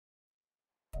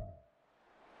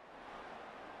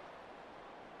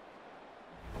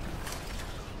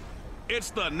It's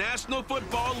the National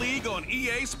Football League on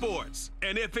EA Sports.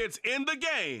 And if it's in the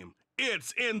game,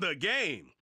 it's in the game.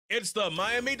 It's the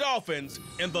Miami Dolphins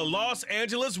and the Los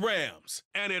Angeles Rams.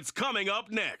 And it's coming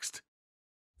up next.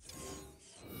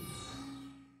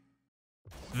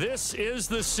 This is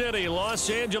the city, Los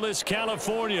Angeles,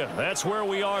 California. That's where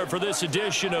we are for this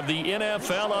edition of the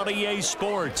NFL on EA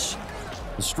Sports.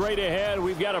 Straight ahead,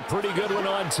 we've got a pretty good one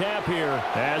on tap here,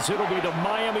 as it'll be the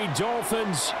Miami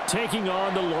Dolphins taking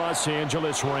on the Los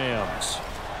Angeles Rams.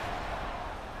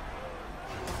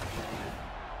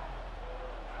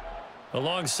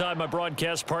 Alongside my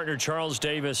broadcast partner, Charles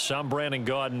Davis, I'm Brandon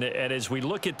Gaudin, and as we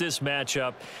look at this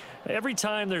matchup, every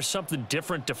time there's something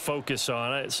different to focus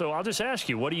on. So I'll just ask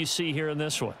you, what do you see here in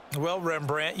this one? Well,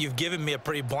 Rembrandt, you've given me a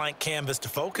pretty blank canvas to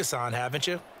focus on, haven't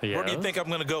you? Yeah. Where do you think I'm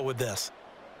going to go with this?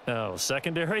 Oh,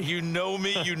 secondary? You know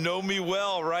me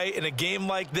well, right? In a game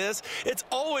like this, it's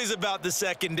always about the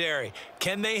secondary.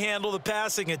 Can they handle the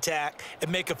passing attack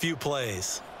and make a few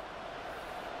plays?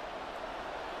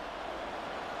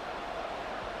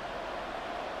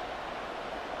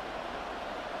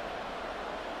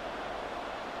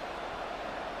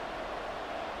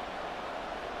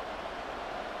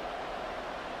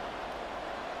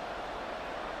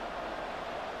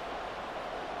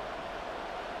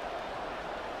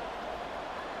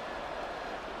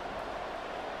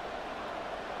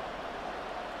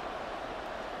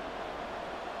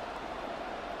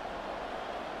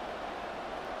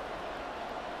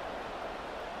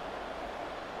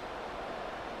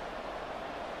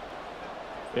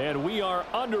 And we are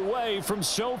underway from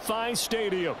SoFi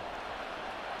Stadium.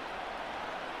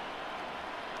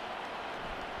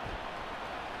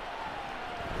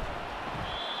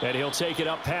 And he'll take it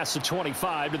up past the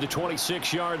 25 to the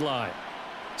 26-yard line.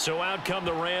 So out come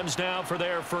the Rams now for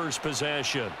their first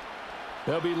possession.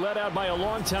 They'll be led out by a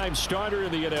longtime starter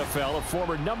in the NFL, a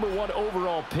former #1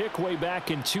 overall pick way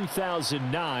back in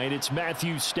 2009. It's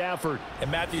Matthew Stafford. And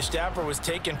Matthew Stafford was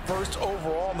taken first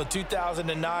overall in the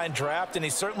 2009 draft, and he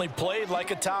certainly played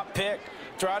like a top pick.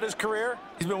 Throughout his career,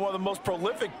 he's been one of the most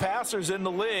prolific passers in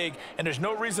the league, and there's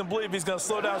no reason to believe he's going to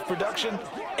slow down his production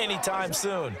anytime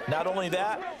soon. Not only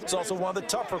that, he's also one of the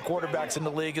tougher quarterbacks in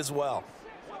the league as well.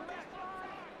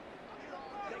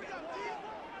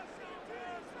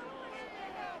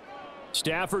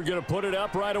 Stafford going to put it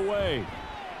up right away.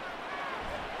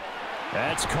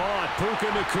 That's caught.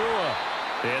 Puka Nacua.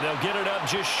 And they'll get it up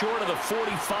just short of the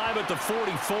 45 at the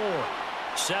 44.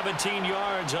 17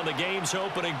 yards on the game's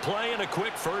opening play and a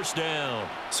quick first down.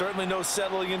 Certainly no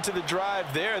settling into the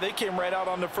drive there. They came right out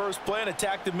on the first play and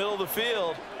attacked the middle of the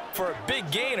field for a big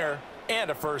gainer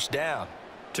and a first down.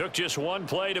 Took just one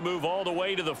play to move all the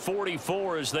way to the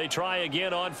 44 as they try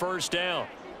again on first down.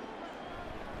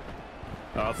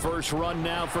 A first run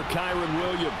now for Kyren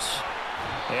Williams.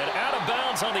 And out of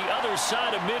bounds on the other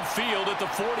side of midfield at the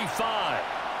 45.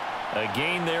 A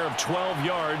gain there of 12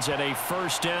 yards and a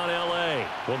first down L.A.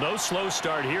 Well, no slow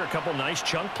start here. A couple nice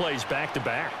chunk plays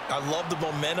back-to-back. I love the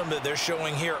momentum that they're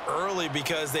showing here early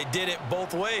because they did it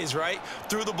both ways, right?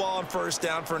 Threw the ball on first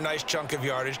down for a nice chunk of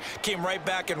yardage. Came right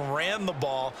back and ran the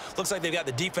ball. Looks like they've got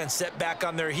the defense set back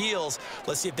on their heels.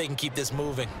 Let's see if they can keep this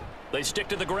moving. They stick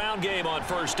to the ground game on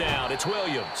first down. It's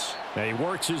Williams. And he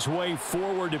works his way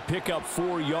forward to pick up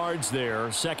 4 yards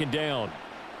there. Second down.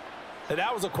 And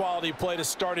that was a quality play to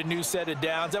start a new set of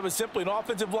downs. That was simply an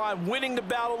offensive line winning the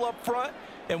battle up front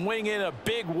and winning in a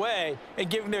big way and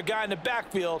giving their guy in the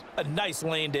backfield a nice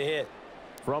lane to hit.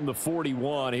 From the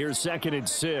 41, here's 2nd and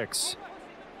 6.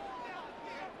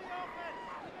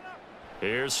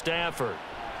 Here's Stafford.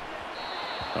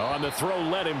 On the throw,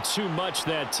 led him too much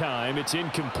that time. It's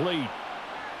incomplete.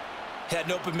 Had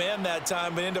an open man that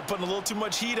time, but ended up putting a little too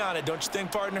much heat on it, don't you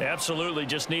think, partner? Absolutely.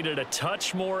 Just needed a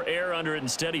touch more air under it.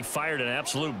 Instead, he fired an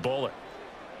absolute bullet.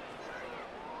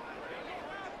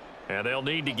 And they'll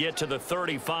need to get to the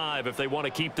 35 if they want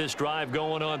to keep this drive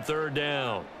going on third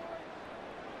down.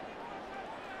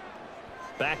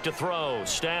 Back to throw.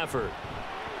 Stafford.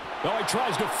 Oh, he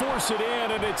tries to force it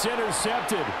in, and it's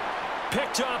intercepted.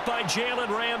 Picked up by Jalen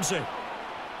Ramsey.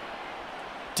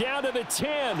 Down to the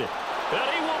 10. And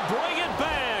he will bring it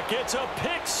back. It's a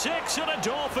pick six and a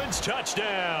Dolphins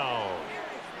touchdown.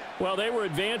 Well, they were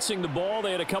advancing the ball.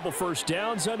 They had a couple first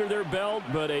downs under their belt,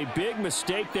 but a big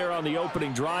mistake there on the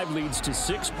opening drive leads to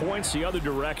 6 points the other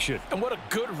direction. And what a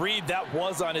good read that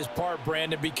was on his part,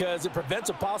 Brandon, because it prevents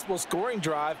a possible scoring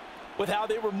drive with how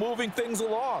they were moving things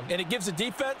along. And it gives the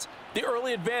defense the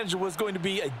early advantage. Was going to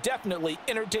be a definitely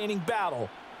entertaining battle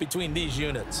between these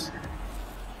units.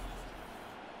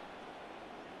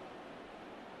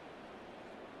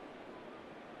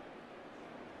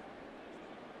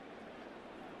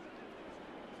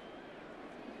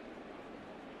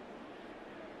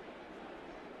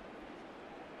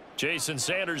 Jason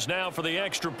Sanders now for the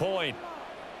extra point.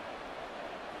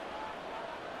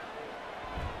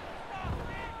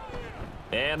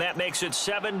 And that makes it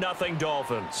 7-0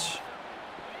 Dolphins.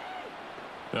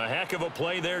 A heck of a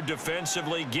play there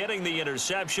defensively, getting the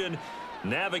interception,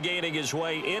 navigating his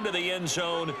way into the end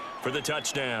zone for the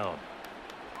touchdown.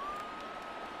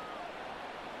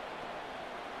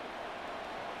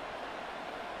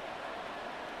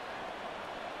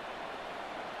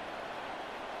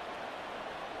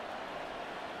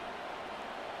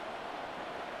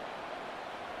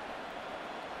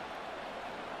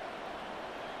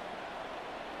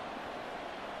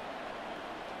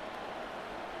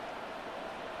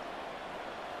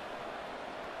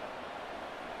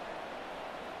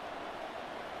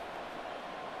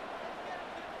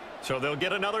 So they'll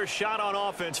get another shot on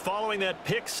offense following that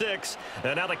pick six,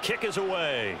 and now the kick is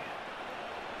away.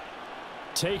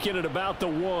 Taking it about the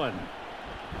 1.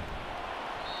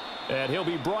 And he'll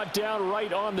be brought down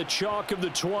right on the chalk of the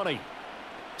 20.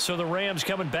 So the Rams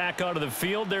coming back onto the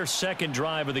field, their second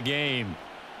drive of the game.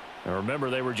 Now remember,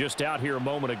 they were just out here a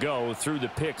moment ago through the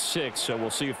pick six, so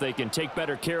we'll see if they can take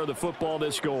better care of the football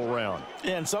this go-around.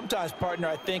 And sometimes, partner,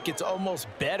 I think it's almost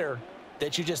better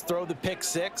that you just throw the pick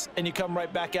six and you come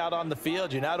right back out on the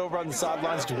field. You're not over on the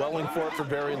sidelines dwelling for it for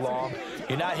very long.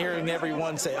 You're not hearing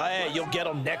everyone say, oh, hey, you'll get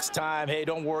them next time. Hey,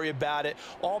 don't worry about it.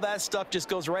 All that stuff just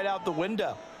goes right out the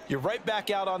window. You're right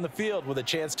back out on the field with a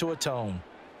chance to atone.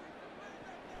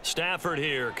 Stafford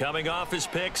here coming off his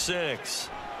pick six.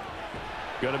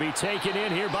 Going to be taken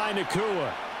in here by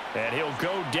Nakua. And he'll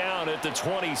go down at the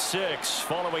 26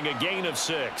 following a gain of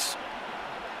 6.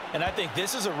 And I think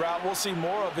this is a route we'll see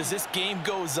more of as this game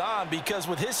goes on, because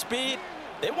with his speed,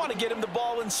 they want to get him the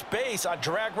ball in space on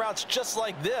drag routes just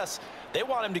like this. They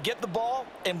want him to get the ball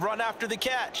and run after the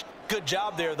catch. Good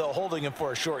job there, though, holding him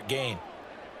for a short gain.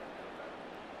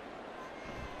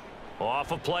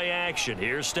 Off of play action,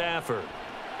 here's Stafford.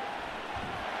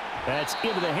 That's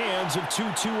into the hands of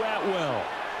Tutu Atwell.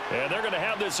 And they're going to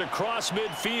have this across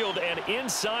midfield and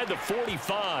inside the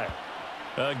 45.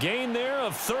 A gain there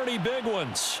of 30 big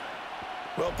ones.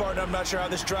 Well, partner, I'm not sure how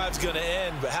this drive's going to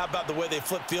end, but how about the way they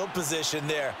flip field position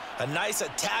there? A nice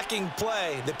attacking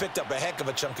play. They picked up a heck of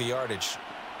a chunk of yardage.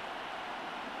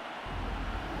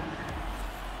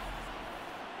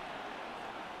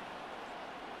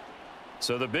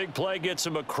 So the big play gets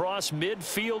him across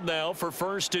midfield now for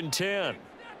 1st and 10.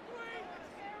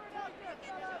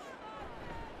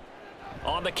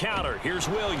 On the counter, here's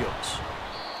Williams.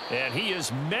 And he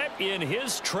is met in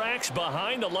his tracks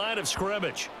behind the line of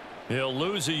scrimmage. He'll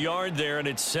lose a yard there, and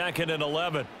it's 2nd and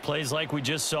 11. Plays like we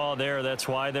just saw there. That's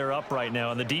why they're up right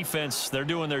now. And the defense, they're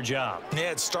doing their job.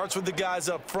 Yeah, it starts with the guys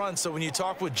up front. So when you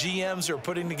talk with GMs who are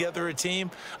putting together a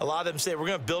team, a lot of them say we're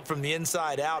going to build from the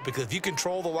inside out, because if you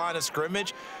control the line of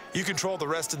scrimmage, you control the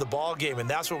rest of the ball game, and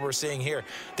that's what we're seeing here.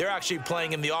 They're actually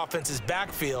playing in the offense's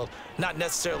backfield, not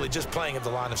necessarily just playing at the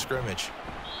line of scrimmage.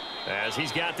 As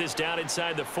he's got this down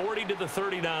inside the 40 to the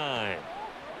 39.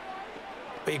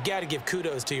 But you got to give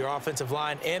kudos to your offensive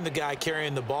line and the guy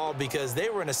carrying the ball, because they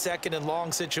were in a 2nd and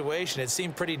long situation. It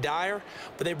seemed pretty dire,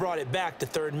 but they brought it back to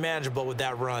 3rd and manageable with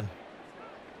that run.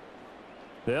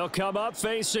 They'll come up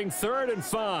facing 3rd and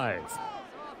 5.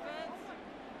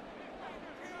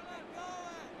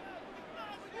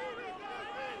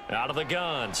 Out of the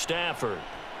gun, Stafford.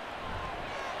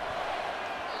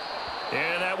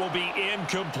 And that will be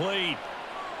incomplete.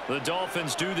 The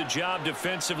Dolphins do the job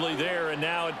defensively there, and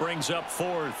now it brings up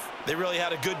 4th. They really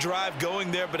had a good drive going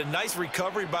there, but a nice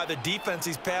recovery by the defense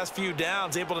these past few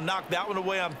downs, able to knock that one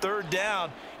away on 3rd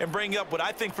down and bring up what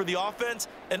I think for the offense,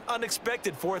 an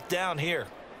unexpected 4th down here.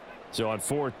 So on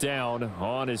 4th down,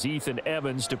 on is Ethan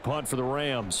Evans to punt for the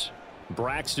Rams.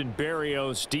 Braxton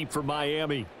Berrios deep for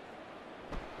Miami.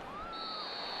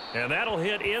 And that'll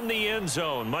hit in the end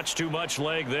zone. Much too much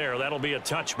leg there. That'll be a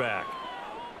touchback.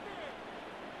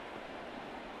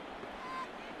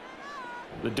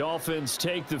 The Dolphins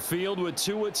take the field with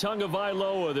Tua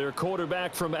Tagovailoa, their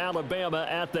quarterback from Alabama,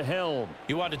 at the helm.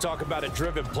 You want to talk about a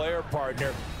driven player,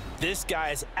 partner. This guy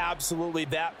is absolutely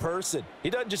that person. He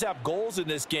doesn't just have goals in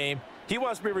this game. He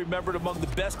wants to be remembered among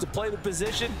the best to play the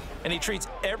position, and he treats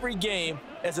every game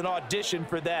as an audition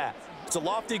for that. It's a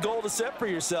lofty goal to set for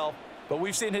yourself, but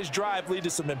we've seen his drive lead to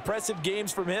some impressive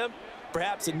games from him.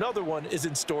 Perhaps another one is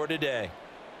in store today.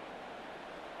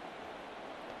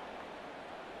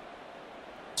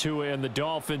 Tua and the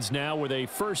Dolphins now with a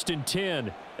 1st and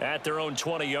 10 at their own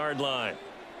 20-yard line.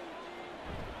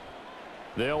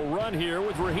 They'll run here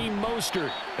with Raheem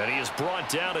Mostert, and he is brought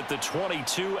down at the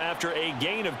 22 after a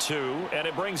gain of 2, and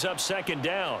it brings up 2nd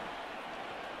down.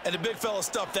 And the big fella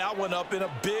stuffed that one up in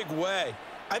a big way.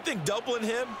 I think doubling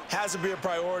him has to be a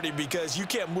priority because you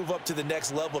can't move up to the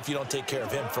next level if you don't take care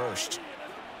of him first.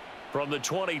 From the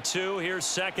 22, here's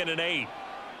 2nd and 8.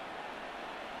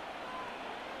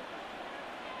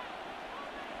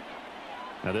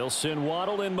 Now they'll send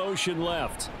Waddle in motion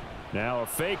left. Now a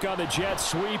fake on the jet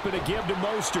sweep and a give to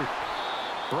Mostert.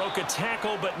 Broke a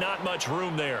tackle, but not much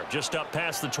room there. Just up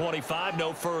past the 25,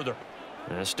 no further.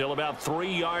 Still about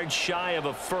 3 yards shy of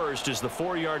a first as the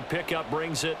 4-yard pickup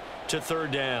brings it to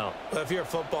 3rd down. Well, if you're a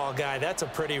football guy, that's a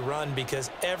pretty run because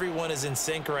everyone is in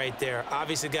sync right there.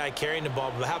 Obviously, the guy carrying the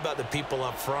ball, but how about the people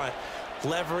up front?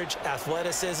 Leverage,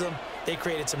 athleticism, they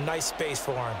created some nice space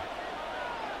for him.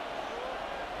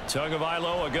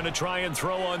 Tagovailoa going to try and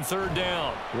throw on 3rd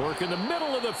down. Work in the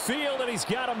middle of the field, and he's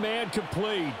got a man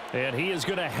complete. And he is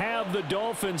going to have the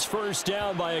Dolphins first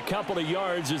down by a couple of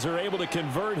yards as they're able to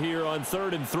convert here on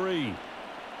 3rd and 3.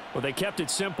 Well, they kept it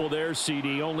simple there,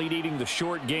 CD, only needing the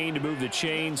short gain to move the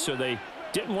chain, so they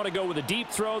didn't want to go with a deep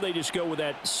throw. They just go with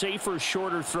that safer,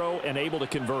 shorter throw and able to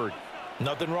convert.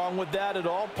 Nothing wrong with that at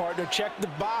all, partner. Check the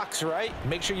box, right?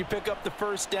 Make sure you pick up the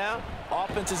first down.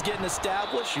 Offense is getting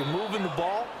established. You're moving the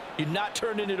ball. You're not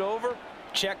turning it over.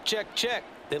 Check, check, check.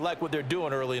 They like what they're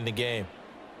doing early in the game.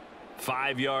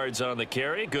 5 yards on the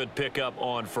carry. Good pickup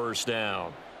on 1st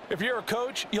down. If you're a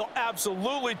coach, you'll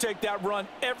absolutely take that run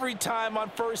every time on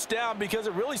 1st down because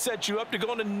it really sets you up to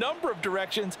go in a number of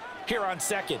directions here on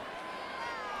 2nd.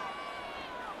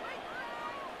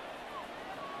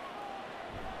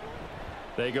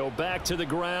 They go back to the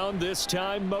ground, this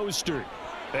time Mostert.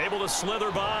 Able to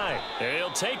slither by.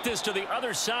 He'll take this to the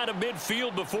other side of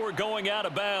midfield before going out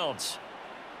of bounds.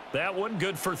 That one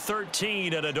good for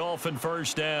 13 and a Dolphin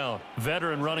first down.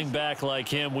 Veteran running back like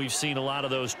him, we've seen a lot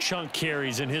of those chunk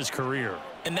carries in his career.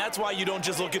 And that's why you don't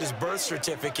just look at his birth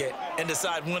certificate and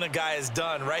decide when a guy is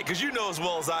done, right? Because you know as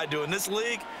well as I do, in this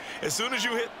league, as soon as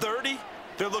you hit 30,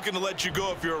 they're looking to let you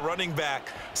go if you're a running back.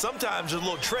 Sometimes there's a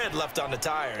little tread left on the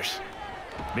tires.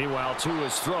 Meanwhile,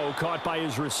 Tua's throw caught by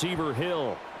his receiver,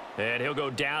 Hill. And he'll go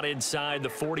down inside the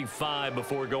 45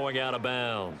 before going out of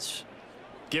bounds.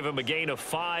 Give him a gain of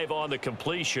 5 on the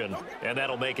completion, and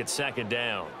that'll make it 2nd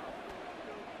down.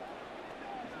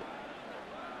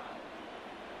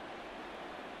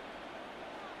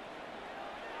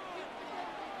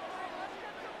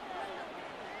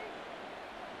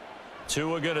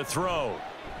 Tua going to throw.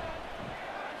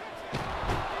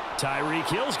 Tyreek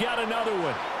Hill's got another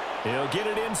one. He'll get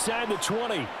it inside the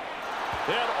 20. And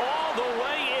all the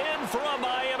way in for a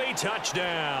Miami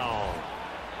touchdown.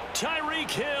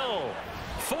 Tyreek Hill,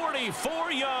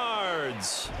 44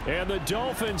 yards. And the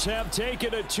Dolphins have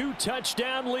taken a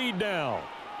 2-touchdown lead now.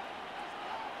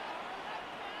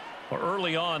 Well,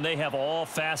 early on, they have all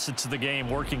facets of the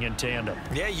game working in tandem.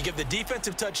 Yeah, you give the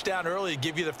defensive touchdown early to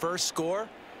give you the first score.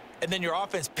 And then your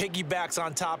offense piggybacks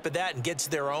on top of that and gets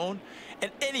their own.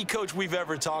 And any coach we've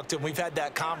ever talked to, and we've had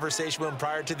that conversation with them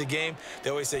prior to the game,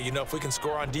 they always say, you know, if we can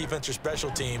score on defense or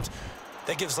special teams,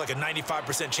 that gives us like a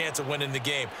 95% chance of winning the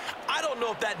game. I don't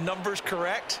know if that number's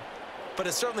correct, but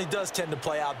it certainly does tend to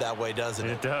play out that way, doesn't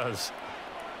it? It does.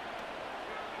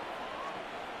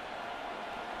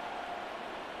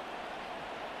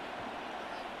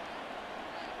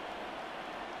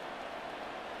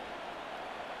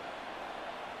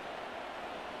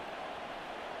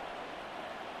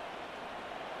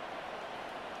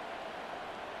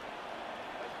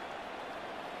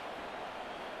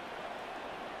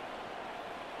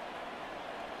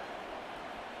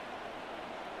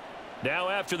 Now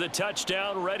after the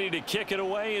touchdown, ready to kick it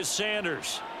away is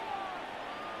Sanders.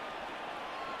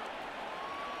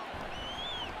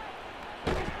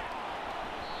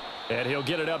 And he'll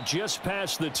get it up just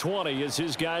past the 20 as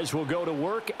his guys will go to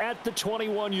work at the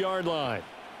 21-yard line.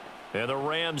 And the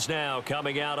Rams now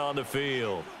coming out on the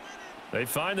field. They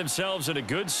find themselves in a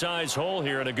good-sized hole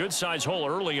here, and a good-sized hole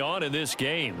early on in this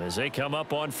game as they come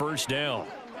up on 1st down.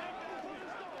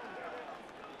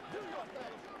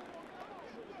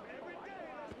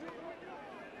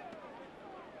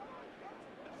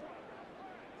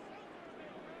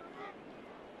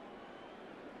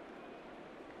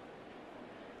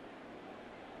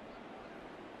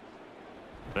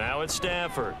 Now it's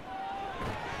Stafford.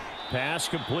 Pass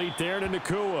complete there to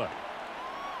Nakua.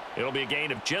 It'll be a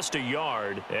gain of just a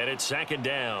yard, and it's 2nd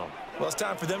down. Well, it's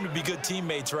time for them to be good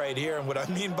teammates right here, and what I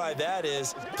mean by that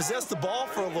is possess the ball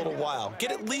for a little while.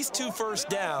 Get at least 2 first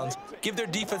downs. Give their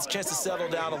defense a chance to settle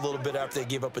down a little bit after they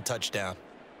give up a touchdown.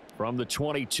 From the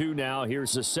 22 now,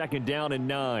 here's the 2nd down and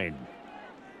 9.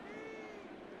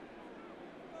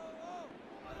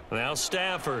 Now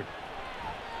Stafford.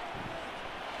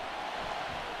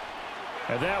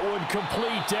 And that one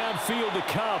complete downfield to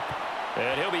Kupp.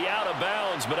 And he'll be out of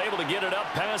bounds, but able to get it up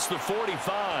past the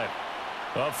 45.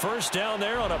 A first down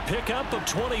there on a pickup of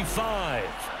 25.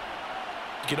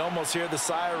 You can almost hear the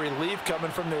sigh of relief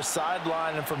coming from their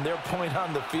sideline and from their point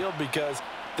on the field, because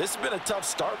this has been a tough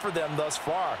start for them thus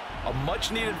far. A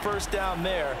much-needed first down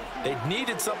there. They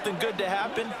needed something good to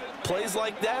happen. Plays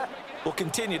like that will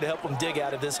continue to help them dig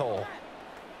out of this hole.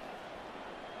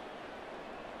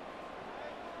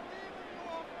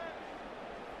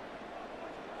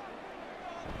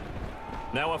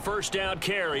 Now a first down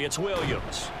carry. It's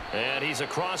Williams. And he's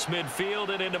across midfield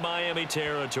and into Miami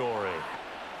territory.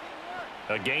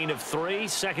 A gain of 3,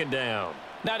 second down.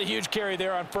 Not a huge carry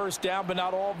there on first down, but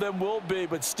not all of them will be.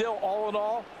 But still, all in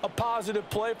all, a positive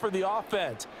play for the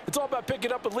offense. It's all about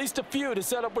picking up at least a few to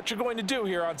set up what you're going to do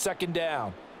here on second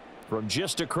down. From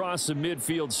just across the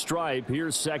midfield stripe,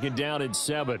 here's second down and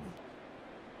 7.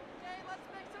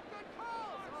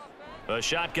 A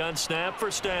shotgun snap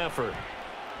for Stafford.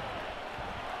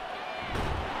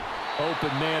 Open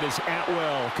man is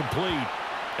Atwell, complete.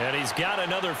 And he's got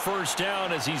another first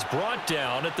down as he's brought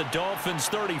down at the Dolphins'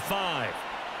 35.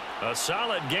 A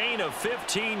solid gain of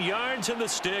 15 yards, and the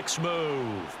sticks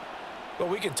move. Well,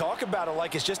 we can talk about it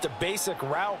like it's just a basic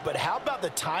route, but how about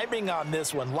the timing on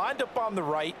this one? Lined up on the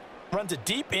right, runs a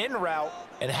deep in route,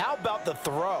 and how about the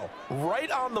throw?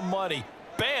 Right on the money.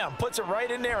 Bam, puts it right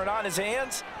in there and on his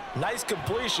hands. Nice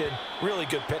completion, really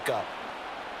good pickup.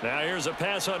 Now here's a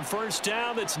pass on first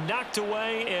down that's knocked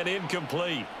away and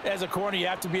incomplete. As a corner, you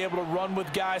have to be able to run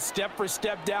with guys step for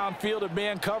step downfield in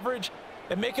man coverage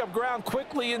and make up ground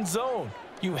quickly in zone.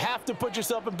 You have to put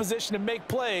yourself in position to make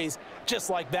plays, just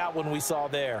like that one we saw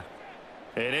there.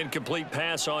 An incomplete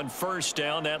pass on first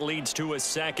down. That leads to a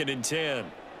 2nd and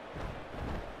 10.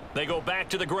 They go back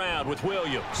to the ground with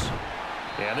Williams.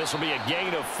 And this will be a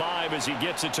gain of 5 as he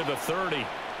gets it to the 30.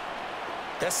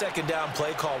 That second down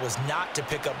play call was not to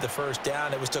pick up the first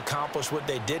down. It was to accomplish what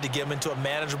they did, to get them into a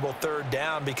manageable third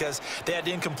down, because they had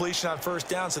incompletion on first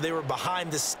down, so they were behind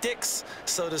the sticks,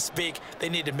 so to speak. They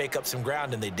needed to make up some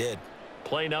ground, and they did.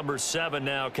 Play number 7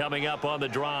 now coming up on the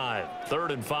drive.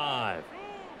 3rd and 5.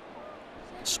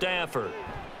 Stafford.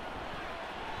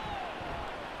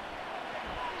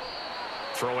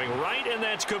 Throwing right, and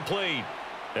that's complete.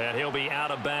 And he'll be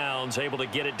out of bounds, able to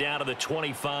get it down to the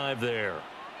 25 there.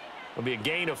 It'll be a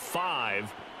gain of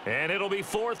 5, and it'll be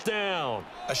 4th down.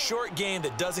 A short gain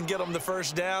that doesn't get them the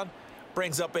first down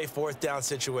brings up a 4th down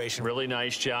situation. Really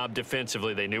nice job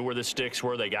defensively. They knew where the sticks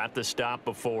were. They got the stop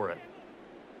before it.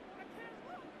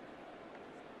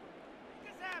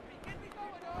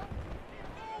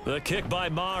 The kick by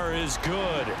Maher is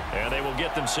good, and they will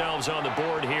get themselves on the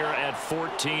board here at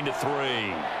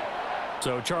 14-3.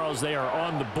 So, Charles, they are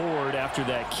on the board after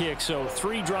that kick. So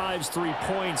 3 drives, 3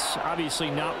 points.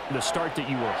 Obviously not the start that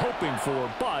you were hoping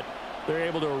for, but they're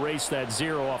able to erase that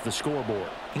 0 off the scoreboard.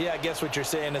 Yeah, I guess what you're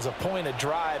saying is a point a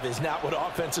drive is not what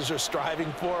offenses are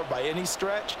striving for by any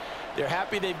stretch. They're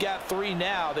happy they've got 3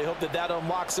 now. They hope that that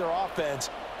unlocks their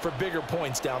offense for bigger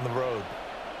points down the road.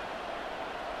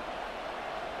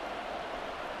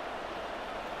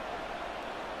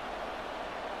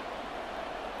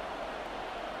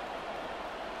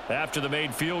 After the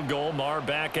made field goal, Maher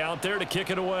back out there to kick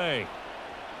it away.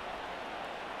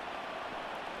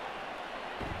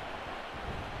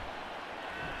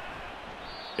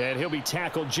 And he'll be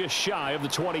tackled just shy of the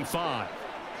 25.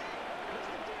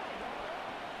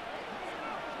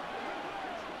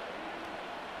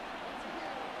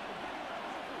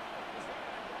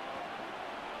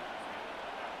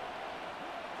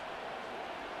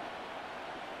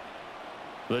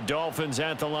 The Dolphins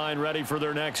at the line, ready for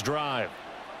their next drive.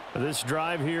 This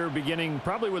drive here beginning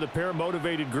probably with a pair of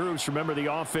motivated groups. Remember,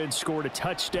 the offense scored a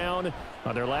touchdown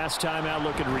on their last time out,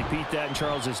 looking to repeat that in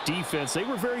Charles's defense. They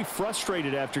were very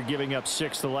frustrated after giving up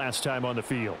 6 the last time on the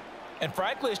field. And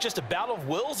frankly, it's just a battle of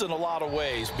wills in a lot of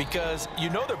ways, because you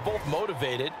know they're both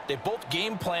motivated. They both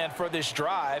game planned for this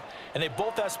drive, and they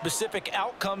both have specific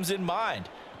outcomes in mind.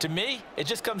 To me, it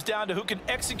just comes down to who can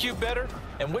execute better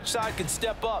and which side can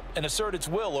step up and assert its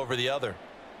will over the other.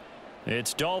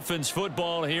 It's Dolphins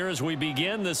football here as we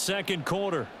begin the second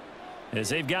quarter, as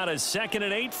they've got a 2nd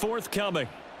and 8 forthcoming.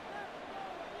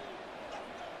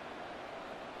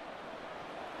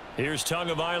 Here's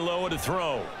Tagovailoa to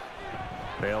throw.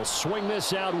 They'll swing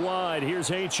this out wide. Here's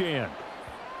Achane.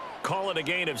 Call it a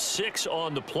gain of 6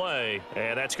 on the play,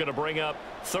 and that's going to bring up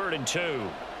 3rd and 2.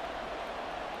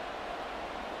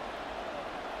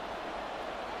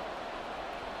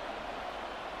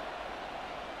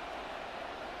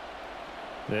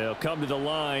 They'll come to the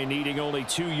line, needing only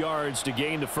 2 yards to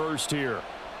gain the first here.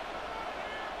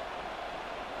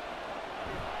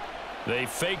 They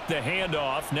fake the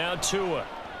handoff. Now Tua.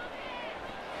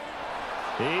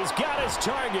 He's got his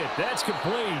target. That's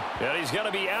complete. And he's going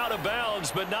to be out of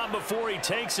bounds, but not before he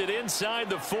takes it inside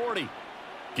the 40.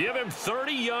 Give him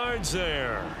 30 yards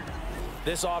there.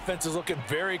 This offense is looking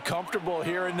very comfortable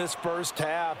here in this first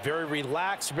half. Very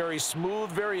relaxed, very smooth,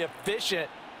 very efficient.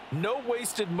 No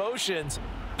wasted motions.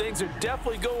 Things are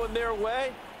definitely going their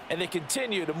way, and they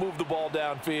continue to move the ball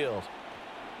downfield.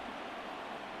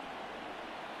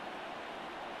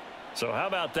 So how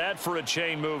about that for a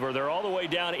chain mover? They're all the way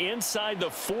down inside the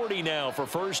 40 now for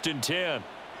 1st and 10.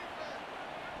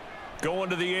 Going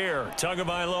to the air,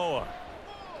 Tagovailoa.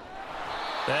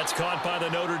 That's caught by the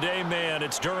Notre Dame man.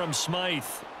 It's Durham Smythe.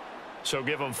 So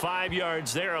give him 5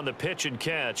 yards there on the pitch and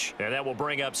catch, and that will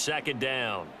bring up 2nd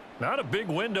down. Not a big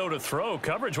window to throw.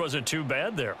 Coverage wasn't too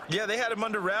bad there. Yeah, they had him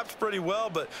under wraps pretty well,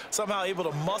 but somehow able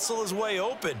to muscle his way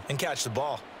open and catch the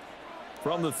ball.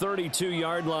 From the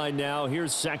 32-yard line now,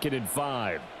 here's 2nd and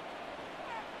 5.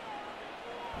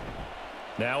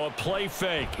 Now a play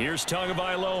fake. Here's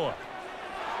Tagovailoa.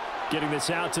 Getting this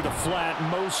out to the flat,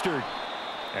 Mostert.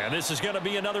 And this is going to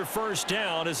be another 1st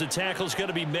down as the tackle's going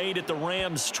to be made at the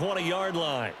Rams' 20-yard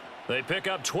line. They pick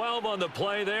up 12 on the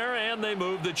play there, and they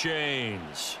move the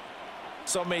chains.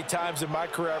 So many times in my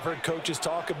career I've heard coaches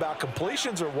talk about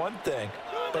completions are one thing,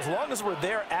 but as long as we're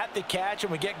there at the catch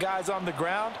and we get guys on the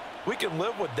ground, we can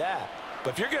live with that.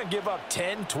 But if you're going to give up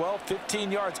 10, 12,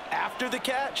 15 yards after the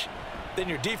catch, then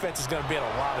your defense is going to be in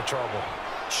a lot of trouble.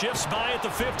 Shifts by at the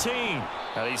 15.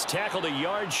 And he's tackled a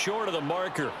yard short of the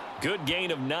marker. Good gain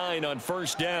of 9 on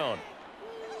 1st down.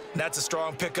 That's a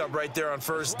strong pickup right there on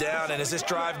 1st down. And as this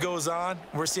drive goes on,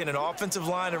 we're seeing an offensive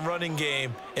line and running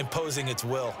game imposing its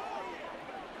will.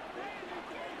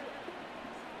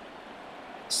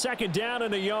 2nd down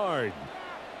and a yard.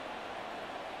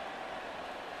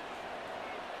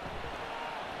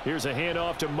 Here's a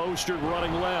handoff to Mostert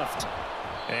running left.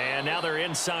 And now they're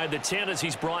inside the 10 as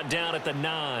he's brought down at the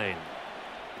 9.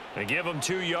 They give him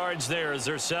 2 yards there as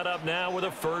they're set up now with a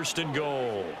 1st and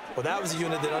goal. Well, that was a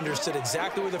unit that understood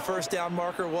exactly where the 1st down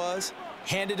marker was,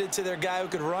 handed it to their guy who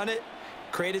could run it,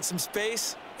 created some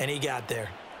space, and he got there.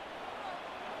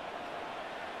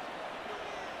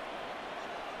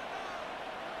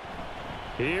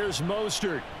 Here's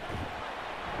Mostert.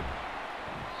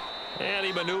 And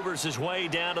he maneuvers his way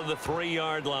down to the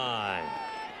 3-yard line.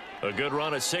 A good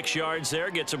run of 6 yards there.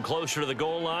 Gets him closer to the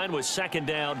goal line with 2nd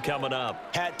down coming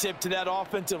up. Hat tip to that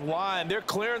offensive line. They're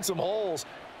clearing some holes,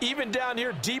 even down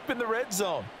here deep in the red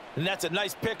zone. And that's a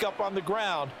nice pickup on the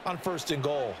ground on 1st and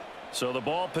goal. So the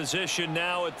ball position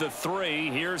now at the 3.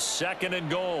 Here's 2nd and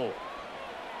goal.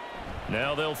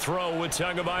 Now they'll throw with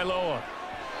Tagovailoa.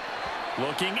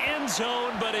 Looking end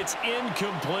zone, but it's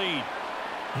incomplete.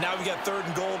 Now we got 3rd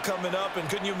and goal coming up, and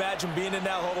couldn't you imagine being in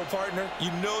that huddle, partner?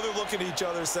 You know they're looking at each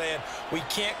other saying, we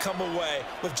can't come away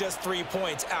with just 3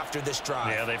 points after this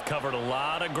drive. Yeah, they've covered a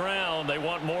lot of ground. They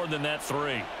want more than that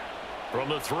 3. From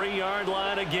the 3-yard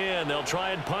line again, they'll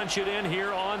try and punch it in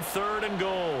here on 3rd and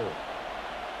goal.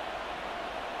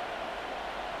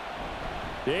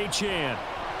 Achane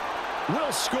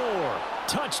will score.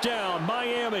 Touchdown,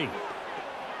 Miami.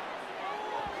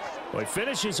 Well, he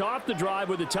finishes off the drive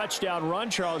with a touchdown run,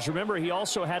 Charles. Remember, he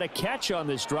also had a catch on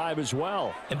this drive as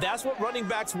well. And that's what running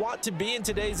backs want to be in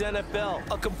today's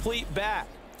NFL, a complete back.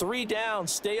 3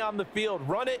 downs, stay on the field,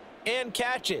 run it, and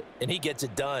catch it, and he gets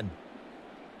it done.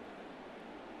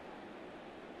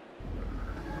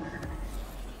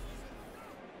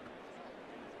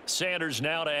 Sanders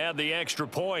now to add the extra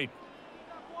point.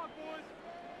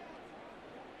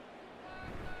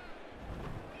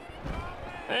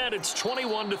 And it's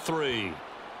 21-3.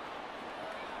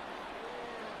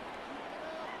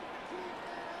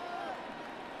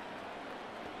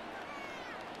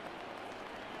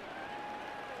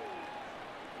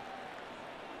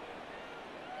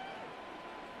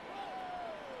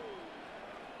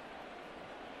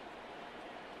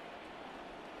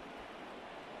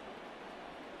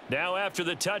 Now after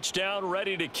the touchdown,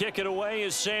 ready to kick it away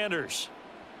is Sanders.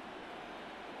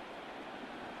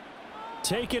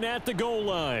 Taken at the goal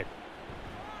line.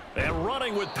 And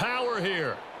running with power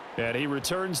here. And he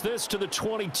returns this to the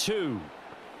 22.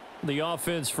 The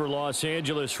offense for Los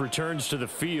Angeles returns to the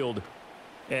field.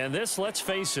 And this, let's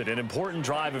face it, an important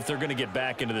drive if they're going to get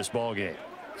back into this ballgame.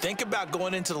 Think about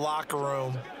going into the locker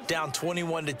room down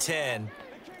 21-10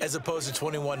 as opposed to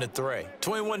 21-3.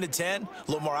 21-10, a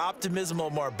little more optimism, a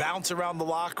little more bounce around the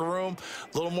locker room,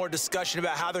 a little more discussion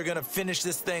about how they're going to finish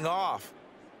this thing off.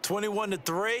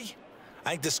 21-3, I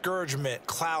think discouragement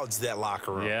clouds that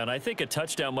locker room. Yeah, and I think a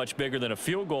touchdown much bigger than a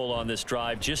field goal on this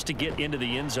drive just to get into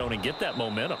the end zone and get that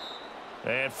momentum.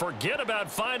 And forget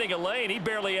about finding a lane. He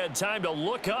barely had time to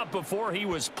look up before he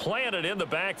was planted in the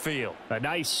backfield. A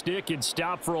nice stick and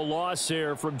stop for a loss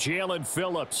there from Jalen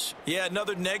Phillips. Yeah,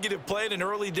 another negative play in an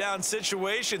early down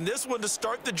situation. This one to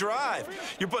start the drive.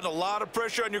 You're putting a lot of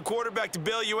pressure on your quarterback to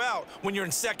bail you out when you're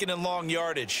in second and long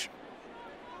yardage.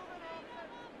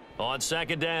 On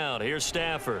second down, here's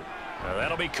Stafford.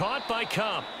 That'll be caught by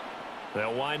Cup.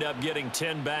 They'll wind up getting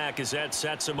 10 back as that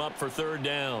sets them up for third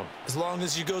down. As long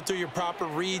as you go through your proper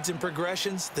reads and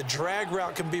progressions, the drag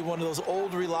route can be one of those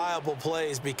old reliable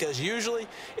plays because usually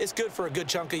it's good for a good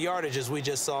chunk of yardage as we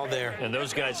just saw there. And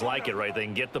those guys like it, right? They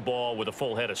can get the ball with a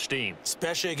full head of steam.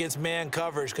 Especially against man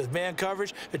coverage, because man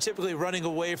coverage, they're typically running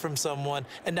away from someone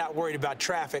and not worried about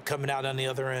traffic coming out on the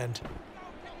other end.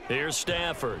 Here's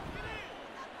Stafford.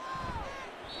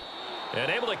 And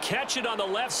able to catch it on the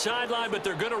left sideline, but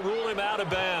they're going to rule him out of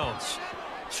bounds.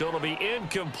 So it'll be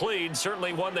incomplete.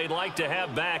 Certainly one they'd like to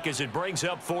have back as it brings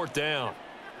up fourth down.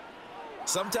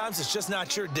 Sometimes it's just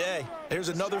not your day. There's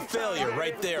another failure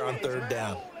right there on third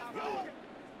down.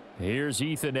 Here's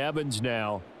Ethan Evans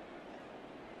now.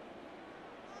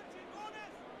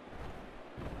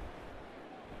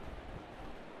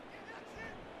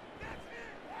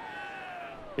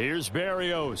 Here's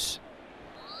Berrios.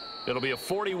 It'll be a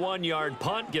 41-yard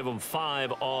punt. Give them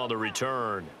 5 on the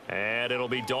return. And it'll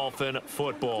be Dolphin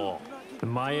football.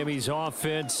 Miami's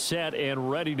offense set and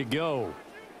ready to go.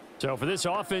 So for this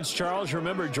offense, Charles,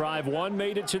 remember drive 1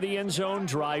 made it to the end zone.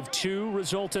 Drive 2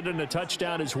 resulted in a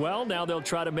touchdown as well. Now they'll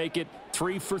try to make it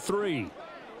 3 for 3.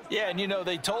 Yeah, and you know,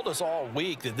 they told us all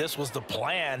week that this was the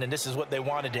plan and this is what they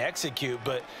wanted to execute.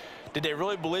 But did they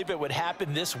really believe it would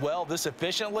happen this well, this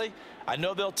efficiently? I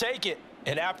know they'll take it.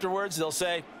 And afterwards, they'll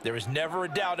say, there was never a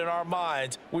doubt in our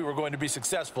minds we were going to be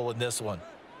successful in this one.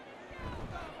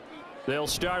 They'll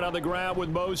start on the ground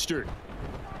with Mostert.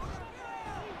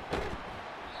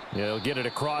 He'll get it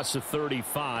across the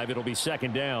 35. It'll be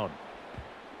second down.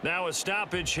 Now a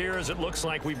stoppage here as it looks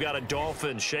like we've got a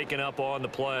Dolphin shaking up on the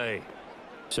play.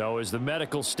 So as the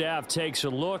medical staff takes a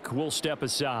look, we'll step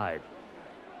aside.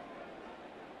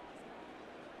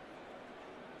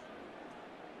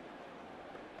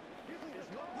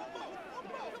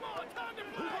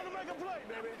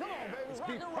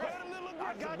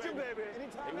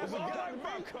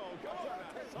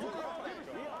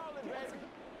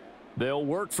 They'll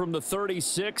work from the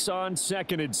 36 on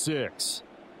 2nd and 6.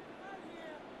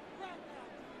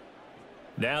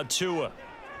 Now Tua.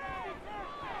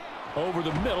 Over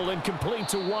the middle and complete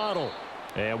to Waddle.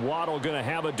 And Waddle going to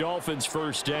have a Dolphins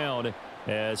first down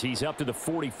as he's up to the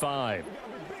 45.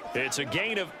 It's a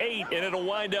gain of 8, and it'll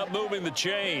wind up moving the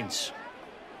chains.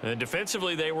 And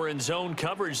defensively, they were in zone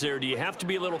coverage there. Do you have to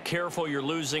be a little careful? You're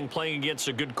losing playing against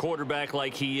a good quarterback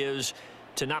like he is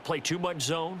to not play too much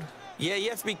zone? Yeah,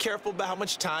 you have to be careful about how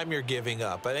much time you're giving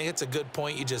up. I think it's a good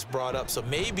point you just brought up. So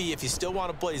maybe if you still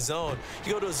want to play zone,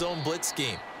 you go to a zone blitz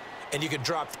scheme. And you can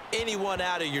drop anyone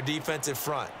out of your defensive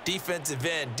front, defensive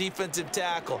end, defensive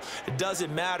tackle. It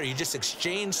doesn't matter. You just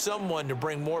exchange someone to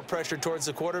bring more pressure towards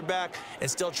the quarterback and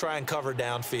still try and cover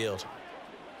downfield.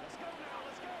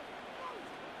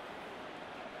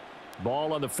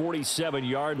 Ball on the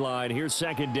 47-yard line. Here's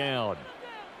second down.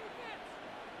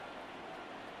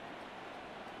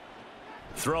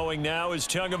 Throwing now is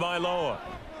Tagovailoa.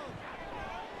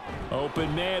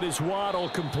 Open man is Waddle,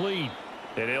 complete.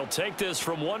 And he'll take this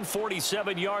from one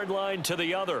 47-yard line to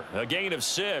the other. A gain of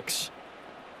 6.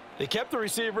 They kept the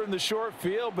receiver in the short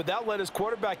field, but that let his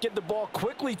quarterback get the ball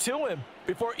quickly to him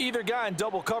before either guy in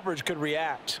double coverage could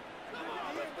react.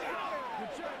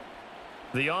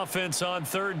 The offense on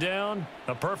third down.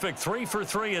 A perfect 3 for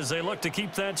 3 as they look to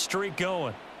keep that streak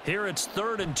going. Here it's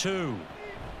 3rd and 2.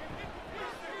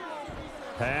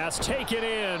 Pass taken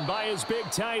in by his big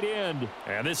tight end.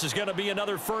 And this is going to be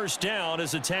another first down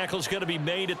as the tackle's going to be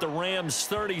made at the Rams'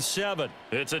 37.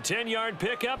 It's a 10-yard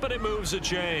pickup, and it moves the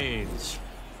chains.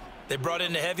 They brought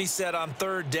in the heavy set on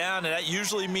third down, and that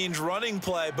usually means running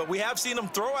play. But we have seen them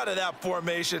throw out of that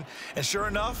formation. And sure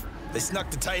enough, they snuck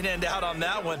the tight end out on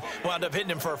that one. Wound up hitting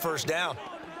him for a first down.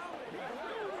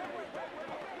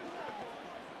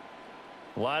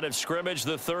 Line of scrimmage,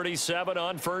 the 37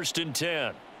 on 1st and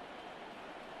 10.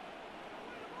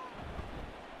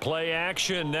 Play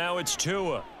action. Now it's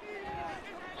Tua.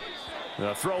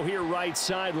 The throw here right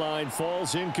sideline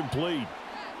falls incomplete.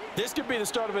 This could be the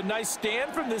start of a nice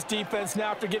stand from this defense now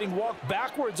after getting walked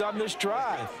backwards on this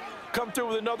drive. Come through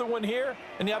with another one here,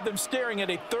 and you have them staring at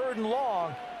a 3rd and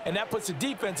long, and that puts the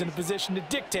defense in a position to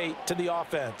dictate to the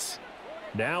offense.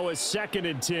 Now a 2nd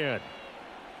and 10.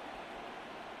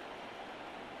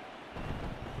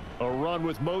 A run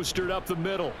with Mostert up the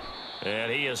middle.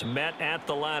 And he is met at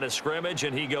the line of scrimmage,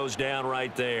 and he goes down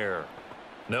right there.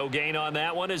 No gain on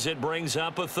that one as it brings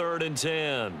up a 3rd and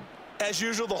 10. As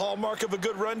usual, the hallmark of a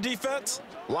good run defense,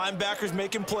 linebackers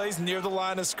making plays near the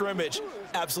line of scrimmage.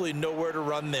 Absolutely nowhere to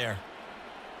run there.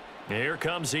 Here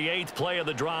comes the 8th play of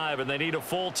the drive, and they need a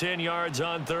full 10 yards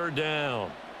on 3rd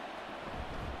down.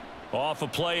 Off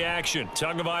of play action,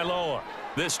 Tagovailoa.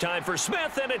 This time for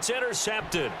Smith, and it's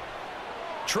intercepted.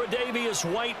 Tre'Davious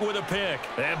White with a pick,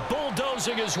 and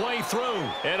bulldozing his way through.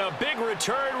 And a big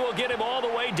return will get him all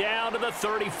the way down to the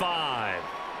 35.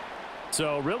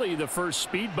 So really the first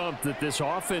speed bump that this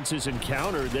offense has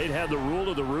encountered. They'd had the rule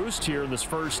of the roost here in this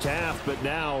first half, but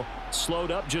now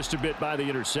slowed up just a bit by the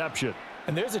interception.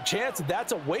 And there's a chance that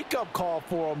that's a wake-up call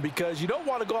for them, because you don't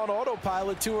want to go on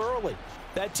autopilot too early.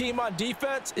 That team on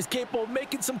defense is capable of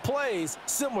making some plays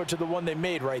similar to the one they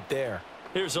made right there.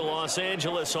 Here's the Los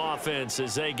Angeles offense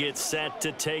as they get set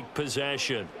to take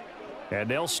possession. And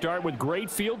they'll start with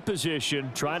great field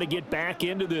position, trying to get back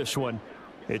into this one.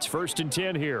 It's 1st and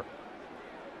 10 here.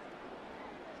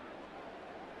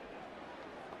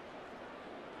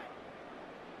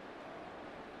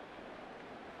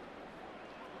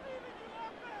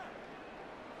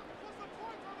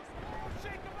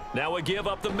 Now a give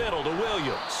up the middle to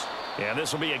Williams. And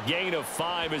this will be a gain of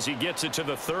 5 as he gets it to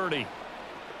the 30.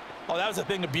 Oh, that was a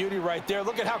thing of beauty right there.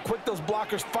 Look at how quick those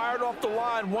blockers fired off the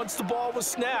line once the ball was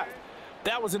snapped.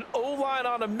 That was an O-line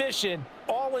on a mission,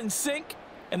 all in sync,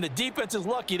 and the defense is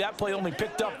lucky that play only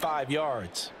picked up 5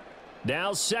 yards.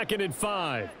 Now 2nd and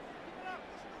 5.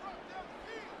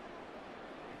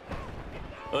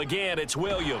 Again, it's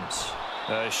Williams.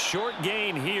 A short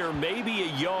gain here, maybe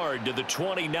a yard to the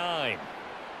 29.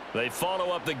 They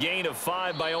follow up the gain of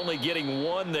 5 by only getting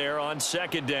 1 there on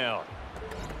 2nd down.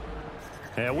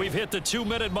 And we've hit the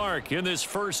 2-minute mark in this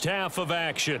first half of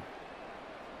action.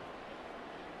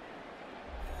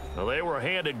 Well, they were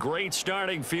handed great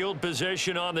starting field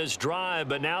position on this drive,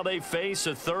 but now they face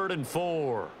a 3rd and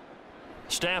 4.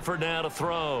 Stafford now to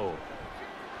throw.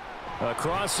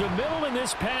 Across the middle, and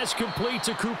this pass complete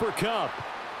to Cooper Kupp.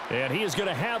 And he is going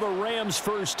to have a Rams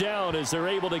first down as they're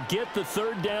able to get the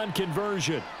 3rd down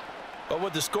conversion. But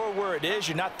with the score where it is,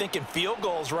 you're not thinking field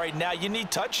goals right now. You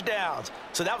need touchdowns.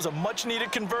 So that was a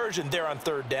much-needed conversion there on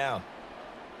 3rd down.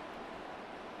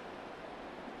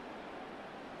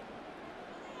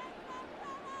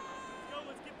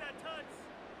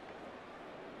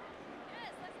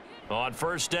 On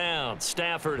 1st down,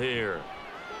 Stafford here.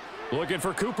 Looking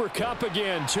for Cooper Kupp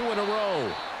again, 2 in a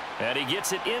row. And he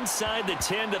gets it inside the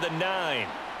 10 to the 9.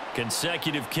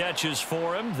 Consecutive catches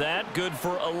for him. That good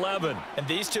for 11. And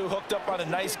these two hooked up on a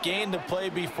nice gain to play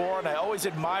before, and I always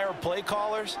admire play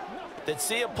callers that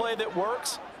see a play that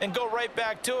works and go right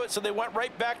back to it, so they went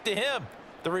right back to him.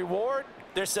 The reward,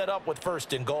 they're set up with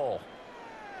 1st and goal.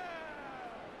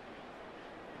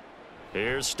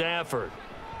 Here's Stafford.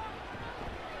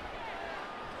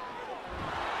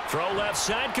 Throw left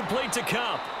side, complete to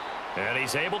Kupp. And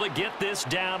he's able to get this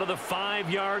down to the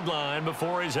 5-yard line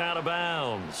before he's out of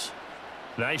bounds.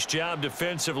 Nice job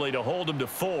defensively to hold him to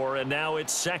 4, and now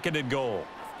it's 2nd and goal.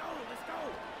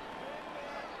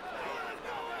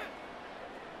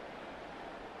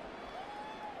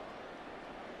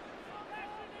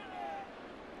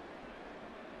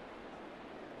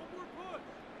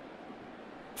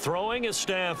 Throwing is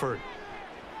Stafford.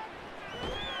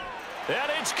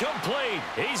 And it's complete.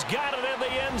 He's got it in the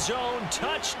end zone.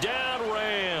 Touchdown,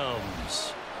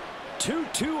 Rams.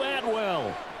 Tutu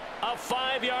Atwell. A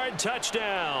 5-yard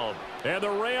touchdown. And the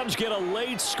Rams get a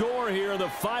late score here in the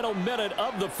final minute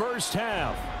of the first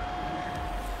half.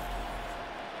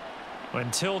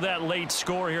 Until that late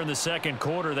score here in the 2nd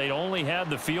quarter, they'd only had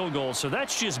the field goal, so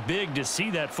that's just big to see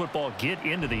that football get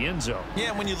into the end zone. Yeah,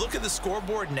 and when you look at the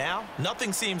scoreboard now,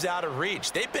 nothing seems out of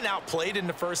reach. They've been outplayed in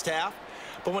the first half,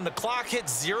 but when the clock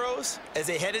hits zeros as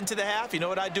they head into the half, you know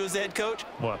what I do as the head coach?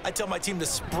 What? I tell my team to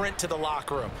sprint to the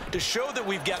locker room to show that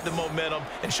we've got the momentum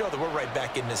and show that we're right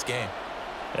back in this game.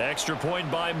 Extra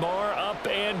point by Marr, up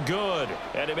and good.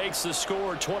 And it makes the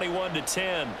score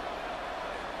 21-10.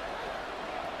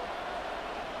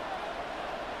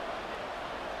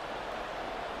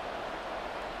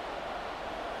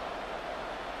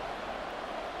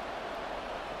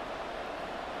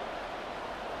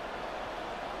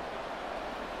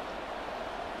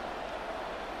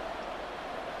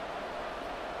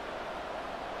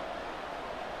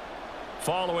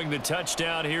 Following the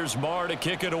touchdown, here's Marr to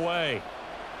kick it away.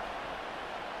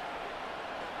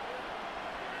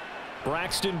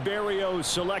 Braxton Berrios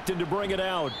selected to bring it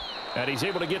out. And he's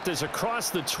able to get this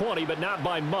across the 20, but not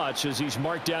by much, as he's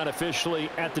marked down officially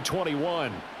at the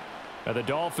 21. And the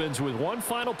Dolphins with one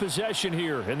final possession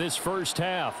here in this first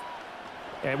half.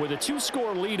 And with a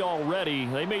 2-score lead already,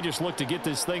 they may just look to get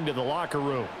this thing to the locker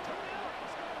room.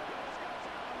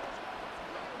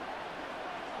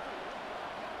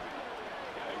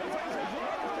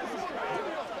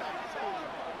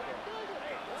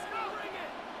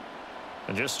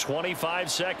 And just 25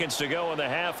 seconds to go in the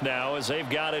half now as they've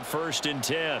got it 1st and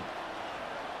 10.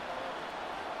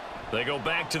 They go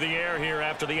back to the air here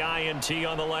after the INT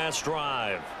on the last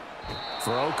drive.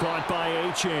 Throw caught by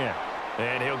Achane.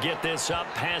 And he'll get this up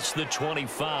past the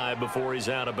 25 before he's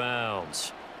out of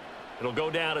bounds. It'll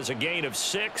go down as a gain of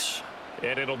 6,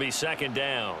 and it'll be 2nd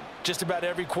down. Just about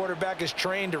every quarterback is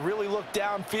trained to really look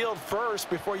downfield first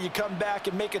before you come back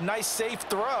and make a nice, safe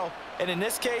throw. And in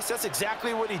this case, that's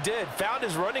exactly what he did. Found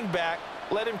his running back,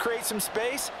 let him create some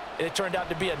space, and it turned out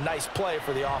to be a nice play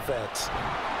for the offense.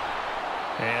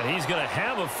 And he's going to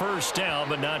have a 1st down,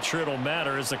 but not sure it'll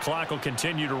matter as the clock will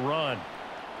continue to run.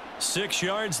 6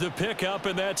 yards the pickup,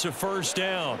 and that's a 1st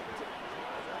down.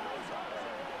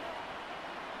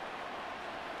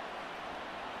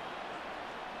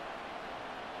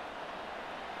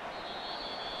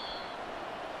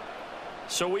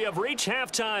 So we have reached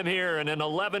halftime here in an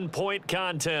 11-point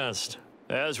contest.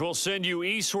 As we'll send you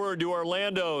eastward to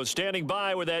Orlando, standing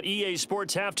by with that EA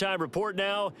Sports halftime report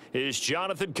now is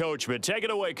Jonathan Coachman. Take it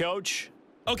away, Coach.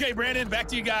 Okay, Brandon, back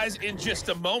to you guys in just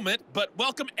a moment, but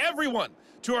welcome everyone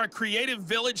to our Creative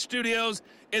Village studios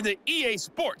in the EA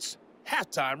Sports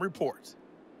halftime report.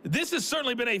 This has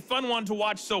certainly been a fun one to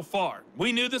watch so far.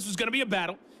 We knew this was going to be a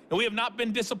battle, and we have not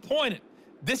been disappointed.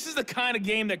 This is the kind of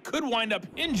game that could wind up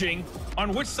hinging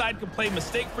on which side can play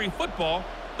mistake-free football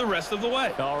the rest of the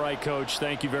way. All right, Coach,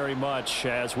 thank you very much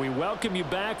as we welcome you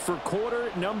back for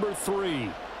quarter number 3.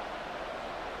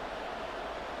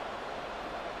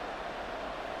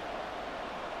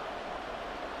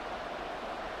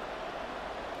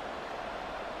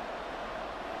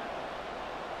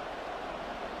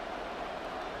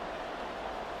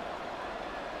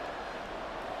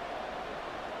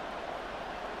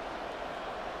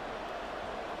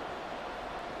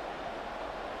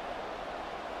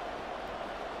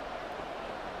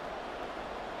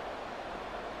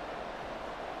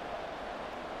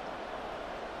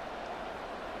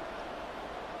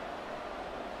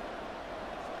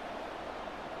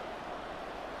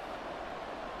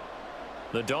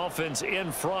 The Dolphins in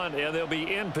front, and they'll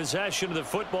be in possession of the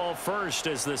football first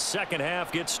as the second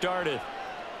half gets started.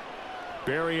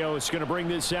 Berrios going to bring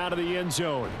this out of the end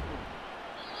zone.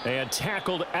 And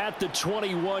tackled at the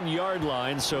 21-yard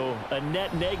line, so a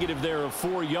net negative there of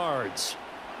 4 yards.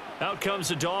 Out comes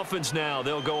the Dolphins now.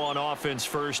 They'll go on offense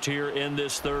first here in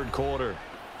this 3rd quarter.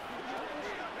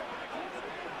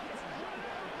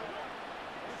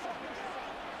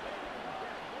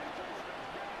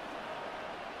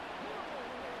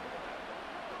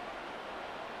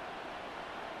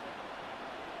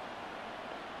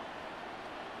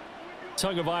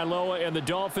 Tagovailoa and the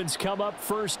Dolphins come up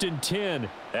 1st and 10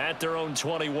 at their own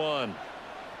 21.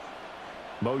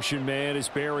 Motion man is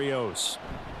Berrios.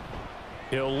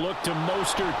 He'll look to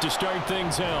Mostert to start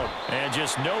things out. And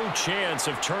just no chance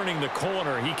of turning the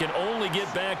corner. He can only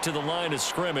get back to the line of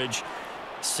scrimmage.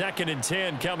 2nd and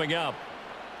 10 coming up.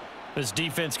 This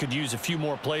defense could use a few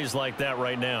more plays like that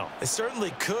right now. It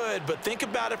certainly could, but think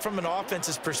about it from an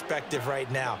offense's perspective right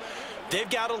now. They've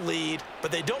got a lead,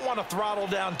 but they don't want to throttle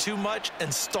down too much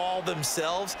and stall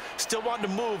themselves. Still want to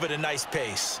move at a nice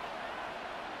pace.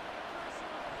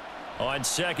 On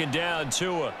 2nd down,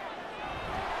 Tua.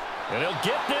 And he'll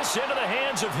get this into the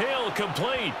hands of Hill,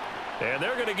 complete. And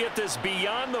they're going to get this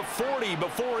beyond the 40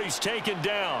 before he's taken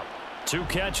down. 2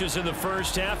 catches in the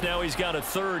first half. Now he's got a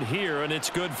 3rd here, and it's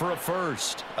good for a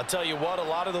 1st. I'll tell you what, a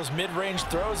lot of those mid-range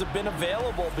throws have been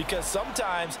available because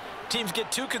sometimes teams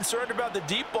get too concerned about the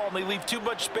deep ball and they leave too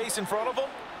much space in front of them,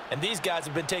 and these guys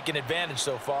have been taking advantage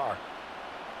so far.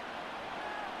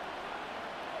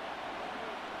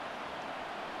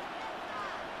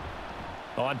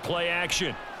 On play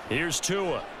action, here's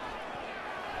Tua.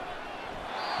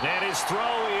 And his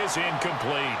throw is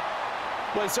incomplete.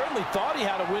 Well, he certainly thought he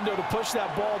had a window to push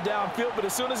that ball downfield, but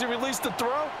as soon as he released the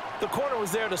throw, the corner was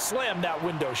there to slam that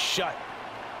window shut.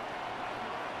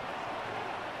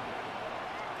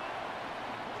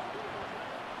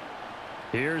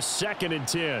 Here's 2nd and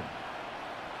 10.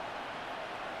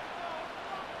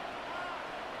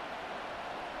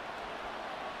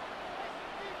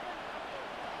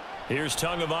 Here's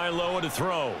Tagovailoa to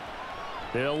throw.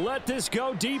 They'll let this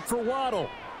go deep for Waddle.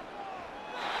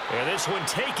 And this one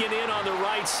taken in on the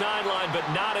right sideline, but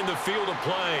not in the field of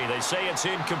play. They say it's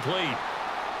incomplete.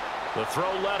 The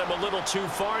throw led him a little too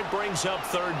far. It brings up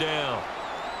third down.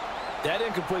 That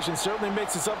incompletion certainly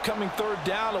makes this upcoming third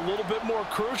down a little bit more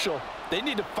crucial. They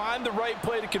need to find the right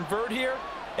play to convert here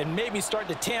and maybe start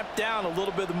to tamp down a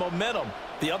little bit of the momentum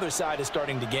the other side is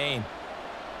starting to gain.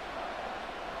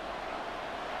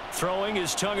 Throwing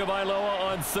is Tagovailoa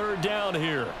on third down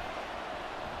here.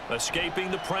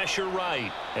 Escaping the pressure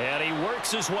right. And he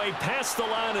works his way past the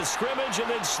line of scrimmage and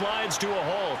then slides to a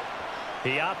halt.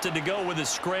 He opted to go with a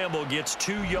scramble, gets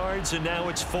 2 yards, and now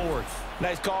it's fourth.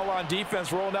 Nice call on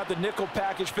defense, rolling out the nickel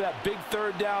package for that big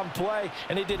third down play,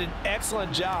 and they did an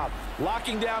excellent job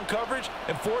locking down coverage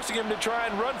and forcing him to try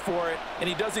and run for it, and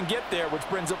he doesn't get there, which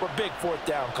brings up a big fourth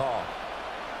down call.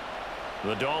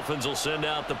 The Dolphins will send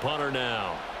out the punter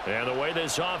now. And the way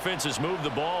this offense has moved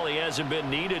the ball, he hasn't been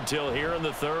needed till here in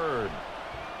the third.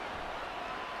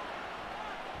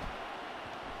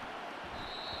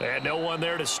 And no one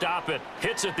there to stop it.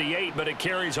 Hits at the 8, but it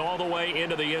carries all the way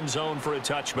into the end zone for a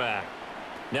touchback.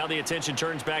 Now the attention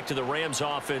turns back to the Rams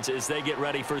offense as they get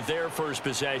ready for their first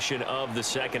possession of the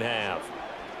second half.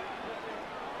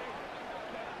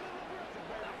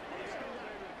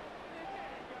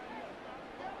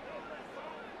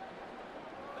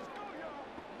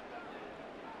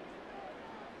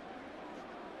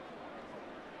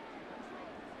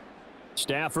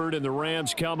 Stafford and the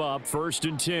Rams come up 1st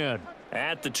and 10.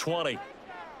 At the 20.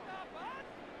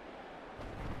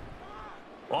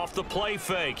 Off the play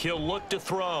fake, he'll look to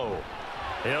throw.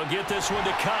 He'll get this one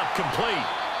to Cup, complete.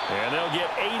 And they'll get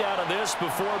 8 out of this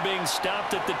before being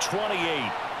stopped at the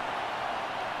 28.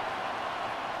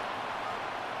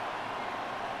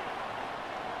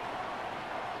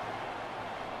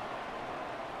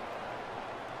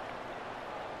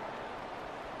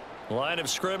 Line of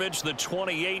scrimmage, the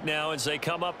 28 now as they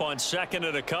come up on 2nd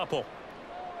and a couple.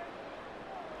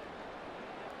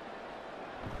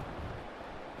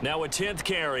 Now a 10th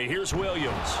carry. Here's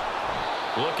Williams.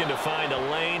 Looking to find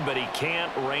a lane, but he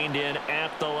can't. Reined in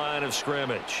at the line of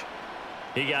scrimmage.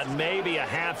 He got maybe a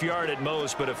half yard at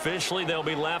most, but officially they'll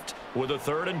be left with a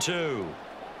 3rd and 2.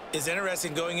 It's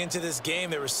interesting going into this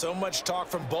game. There was so much talk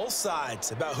from both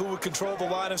sides about who would control the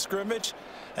line of scrimmage.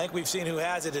 I think we've seen who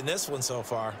has it in this one so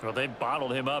far. Well, they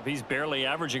bottled him up. He's barely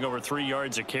averaging over 3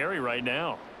 yards a carry right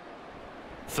now.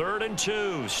 3rd and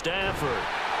 2, Stafford.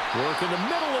 Work in the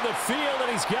middle of the field,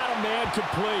 and he's got a man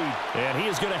complete. And he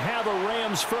is going to have a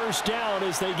Rams first down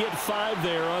as they get 5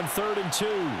 there on 3rd and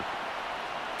 2.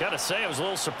 Got to say, I was a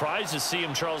little surprised to see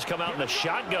him, Charles, come out in a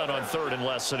shotgun on 3rd and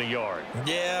less than a yard.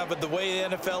 Yeah, but the way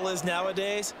the NFL is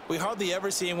nowadays, we hardly ever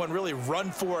see anyone really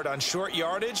run for it on short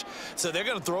yardage. So they're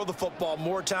going to throw the football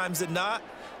more times than not.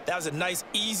 That was a nice,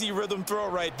 easy rhythm throw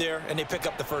right there, and they pick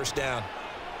up the first down.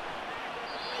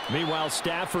 Meanwhile,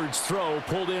 Stafford's throw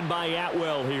pulled in by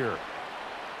Atwell here.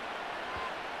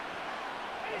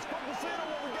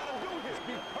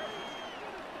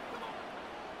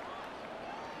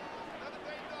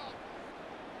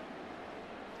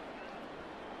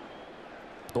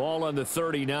 Ball on the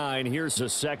 39. Here's a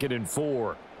 2nd and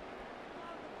 4.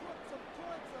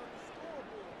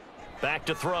 Back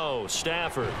to throw.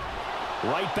 Stafford.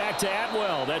 Right back to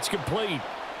Atwell. That's complete.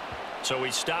 So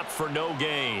he stopped for no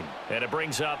gain. And it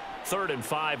brings up 3rd and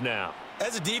 5 now.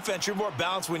 As a defense, you're more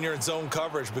balanced when you're in zone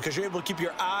coverage because you're able to keep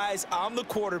your eyes on the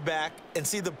quarterback and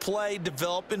see the play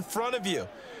develop in front of you.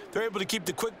 They're able to keep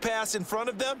the quick pass in front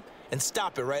of them and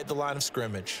stop it right at the line of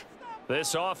scrimmage.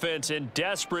 This offense in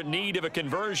desperate need of a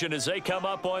conversion as they come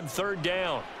up on 3rd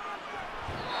down.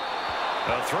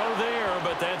 A throw there,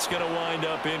 but that's going to wind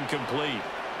up incomplete.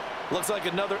 Looks like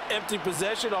another empty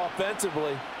possession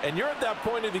offensively, and you're at that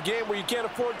point of the game where you can't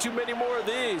afford too many more of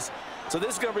these. So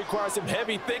this is going to require some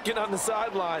heavy thinking on the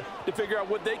sideline to figure out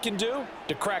what they can do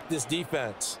to crack this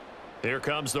defense. Here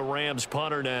comes the Rams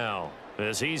punter now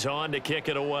as he's on to kick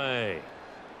it away.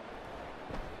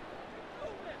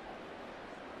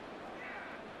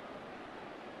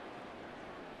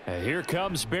 And here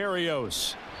comes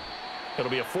Berrios.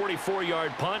 It'll be a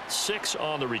 44-yard punt, 6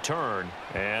 on the return.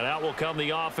 And out will come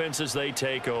the offense as they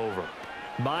take over.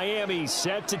 Miami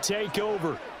set to take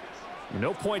over.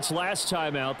 No points last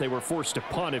time out. They were forced to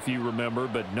punt, if you remember,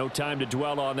 but no time to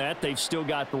dwell on that. They've still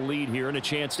got the lead here and a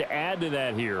chance to add to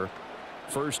that here.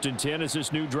 1st and 10 as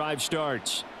this new drive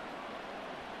starts.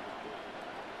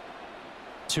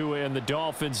 Tua and the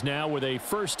Dolphins now with a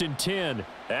 1st and 10.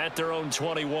 At their own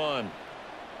 21.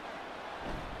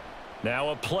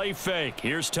 Now a play fake.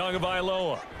 Here's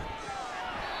Tagovailoa.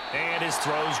 And his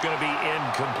throw's going to be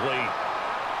incomplete.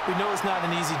 We know it's not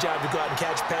an easy job to go out and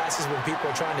catch passes when people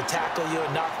are trying to tackle you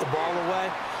and knock the ball away.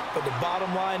 But the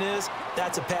bottom line is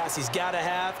that's a pass he's got to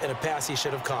have and a pass he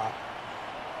should have caught.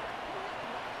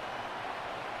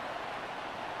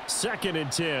 2nd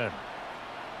and 10.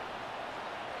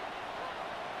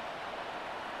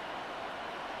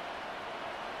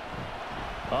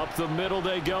 Up the middle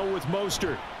they go with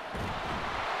Mostert.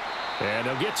 And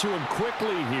they'll get to him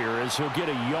quickly here as he'll get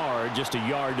a yard, just a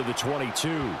yard to the 22.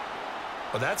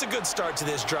 Well, that's a good start to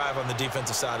this drive on the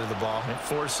defensive side of the ball. And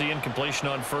force the incompletion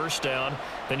on 1st down.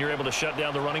 Then you're able to shut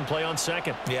down the running play on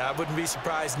 2nd. Yeah, I wouldn't be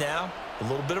surprised now. A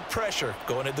little bit of pressure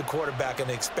going at the quarterback in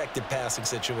an expected passing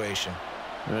situation.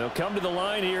 They'll come to the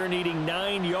line here needing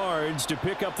 9 yards to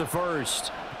pick up the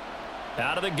 1st.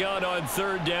 Out of the gun on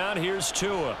 3rd down. Here's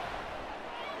Tua.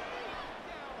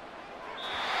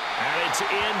 And it's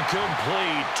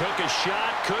incomplete. Took a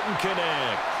shot, couldn't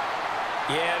connect.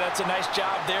 Yeah, that's a nice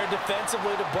job there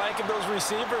defensively to blanket those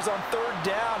receivers on 3rd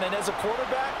down. And as a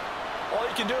quarterback, all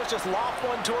you can do is just loft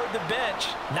one toward the bench.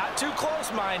 Not too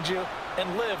close, mind you,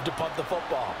 and live to punt the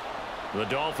football. The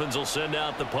Dolphins will send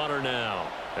out the punter now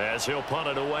as he'll punt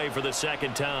it away for the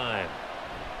 2nd time.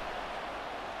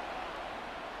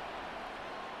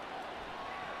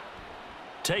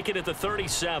 Take it at the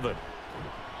 37.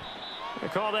 They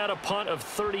call that a punt of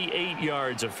 38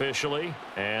 yards officially.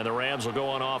 And the Rams will go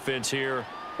on offense here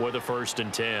with a 1st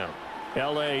and 10.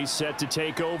 L.A. set to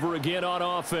take over again on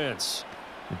offense.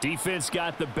 The defense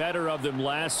got the better of them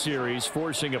last series,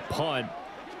 forcing a punt.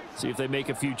 See if they make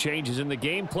a few changes in the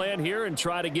game plan here and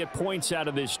try to get points out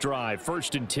of this drive.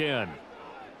 1st and 10.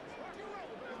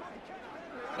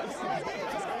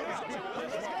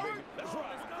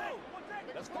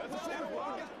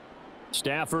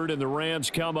 Stafford and the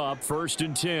Rams come up 1st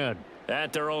and 10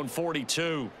 at their own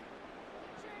 42.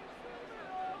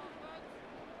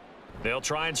 They'll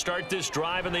try and start this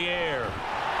drive in the air.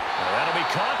 That'll be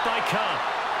caught by Cup.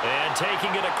 And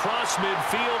taking it across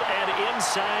midfield and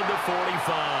inside the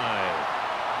 45.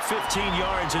 15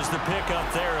 yards is the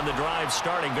pickup there, and the drive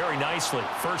starting very nicely.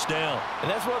 1st down. And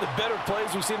that's one of the better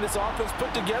plays we've seen this offense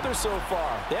put together so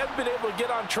far. They haven't been able to get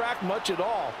on track much at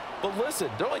all. But listen,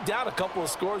 they're only down a couple of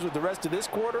scores with the rest of this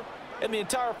quarter and the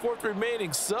entire 4th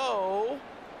remaining, so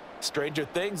stranger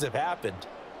things have happened.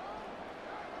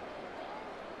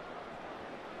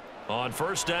 On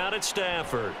 1st down, it's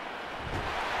Stafford.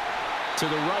 To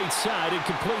the right side and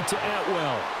complete to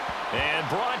Atwell. And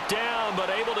brought down, but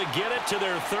able to get it to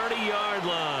their 30-yard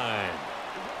line.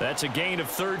 That's a gain of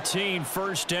 13,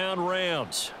 1st down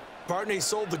Rams. Partner, he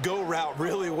sold the go route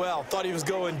really well. Thought he was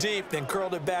going deep, then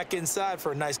curled it back inside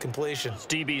for a nice completion.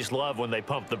 DBs love when they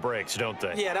pump the brakes, don't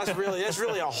they? Yeah, that's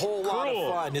really a whole lot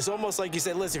of fun. It's almost like you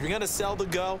say, listen, if you're going to sell the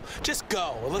go, just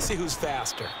go. And let's see who's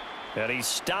faster. And he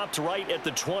stopped right at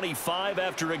the 25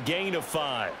 after a gain of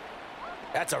 5.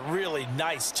 That's a really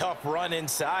nice, tough run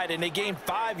inside, and they gained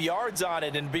 5 yards on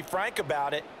it. And to be frank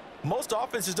about it, most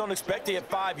offenses don't expect to get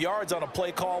 5 yards on a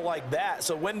play call like that.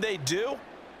 So when they do,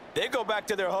 they go back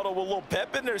to their huddle with a little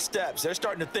pep in their steps. They're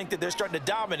starting to think that they're starting to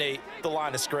dominate the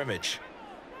line of scrimmage.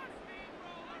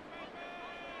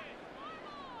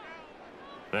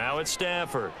 Now it's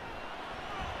Stafford.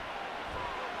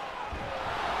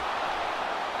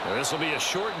 This will be a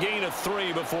short gain of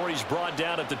 3 before he's brought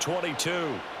down at the 22.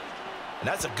 And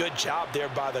that's a good job there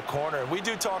by the corner. And we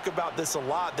do talk about this a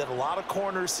lot, that a lot of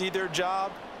corners see their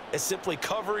job as simply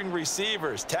covering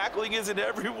receivers. Tackling isn't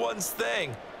everyone's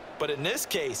thing. But in this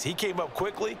case, he came up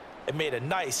quickly and made a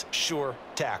nice, sure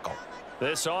tackle.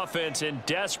 This offense in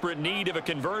desperate need of a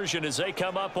conversion as they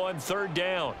come up on 3rd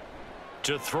down.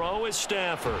 To throw is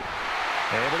Stafford.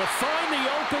 Able to find the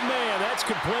open man. That's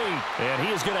complete. And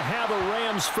he is going to have a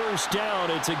Rams 1st down.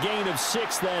 It's a gain of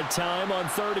 6 that time on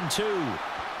 3rd and 2.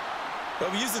 Well,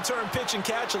 we use the term pitch and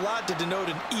catch a lot to denote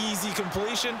an easy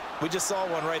completion. We just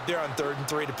saw one right there on 3rd and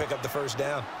 3 to pick up the 1st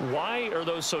down. Why are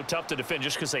those so tough to defend?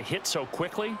 Just because they hit so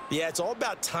quickly? Yeah, it's all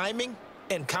about timing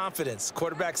and confidence.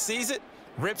 Quarterback sees it,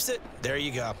 rips it, there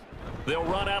you go. They'll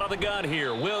run out of the gun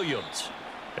here. Williams.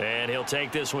 And he'll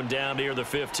take this one down near the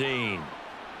 15.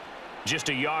 Just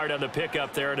a yard on the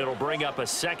pickup there, and it'll bring up a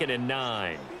 2nd and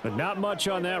 9. But not much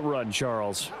on that run,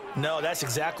 Charles. No, that's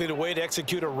exactly the way to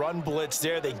execute a run blitz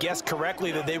there. They guessed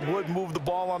correctly that they would move the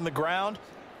ball on the ground,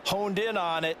 honed in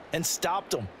on it, and stopped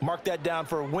them. Mark that down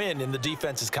for a win in the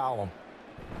defense's column.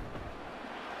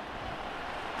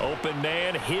 Open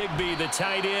man, Higbee, the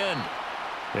tight end.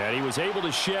 And he was able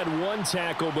to shed 1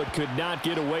 tackle, but could not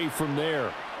get away from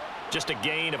there. Just a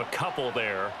gain of a couple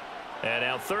there. And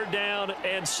now 3rd down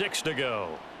and 6 to go.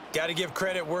 Got to give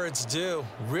credit where it's due.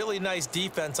 Really nice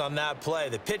defense on that play.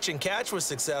 The pitch and catch was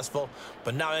successful,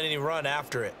 but not any run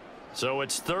after it. So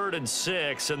it's 3rd and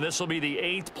 6, and this will be the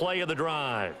 8th play of the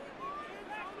drive.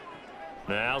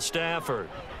 Now Stafford.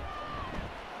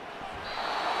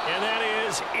 And that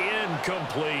is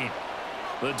incomplete.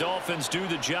 The Dolphins do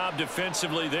the job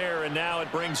defensively there, and now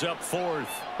it brings up 4th.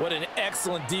 What an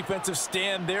excellent defensive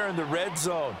stand there in the red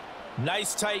zone.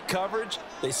 Nice tight coverage.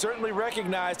 They certainly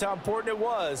recognized how important it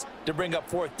was to bring up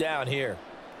 4th down here.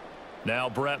 Now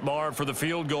Brett Maher for the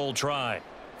field goal try.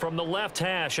 From the left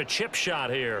hash, a chip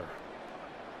shot here.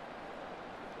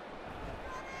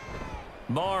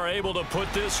 Maher able to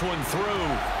put this one through,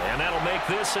 and that'll make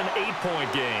this an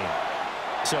 8-point game.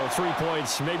 So 3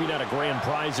 points, maybe not a grand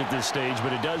prize at this stage,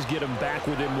 but it does get them back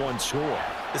within 1 score.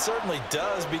 It certainly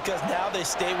does, because now they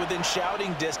stay within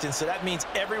shouting distance, so that means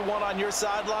everyone on your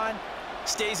sideline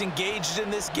stays engaged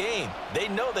in this game. They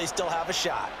know they still have a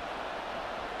shot.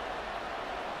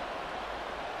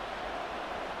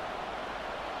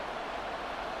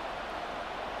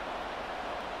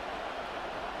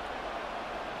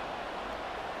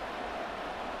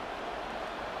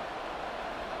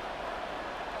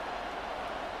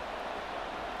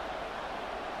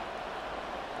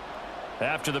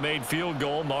 After the made field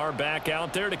goal, Maher back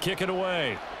out there to kick it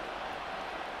away.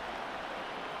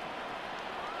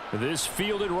 This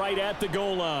fielded right at the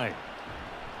goal line.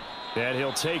 And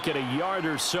he'll take it a yard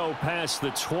or so past the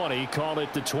 20, call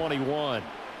it the 21.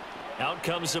 Out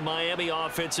comes the Miami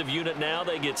offensive unit now.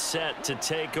 They get set to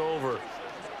take over.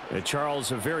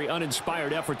 Charles, a very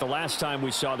uninspired effort the last time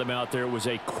we saw them out there. It was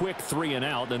a quick 3 and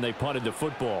out, then they punted the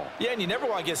football. Yeah, and you never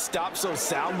want to get stopped so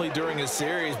soundly during a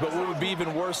series, but what would be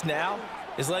even worse now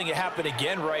is letting it happen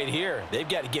again right here. They've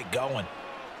got to get going.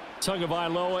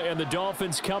 Tagovailoa and the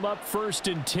Dolphins come up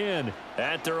 1st and 10.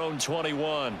 At their own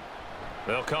 21.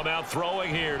 They'll come out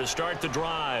throwing here to start the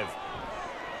drive.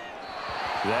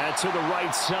 That's to the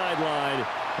right sideline,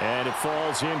 and it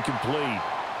falls incomplete.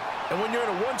 And when you're in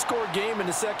a 1-score game in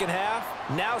the second half,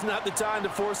 now's not the time to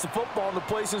force the football in the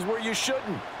places where you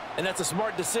shouldn't. And that's a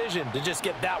smart decision to just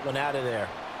get that one out of there.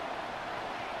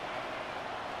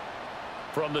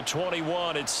 From the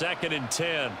 21, it's 2nd and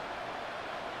 10.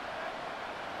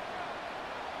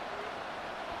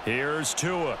 Here's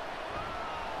Tua.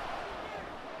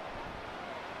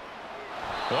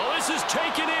 Well, this is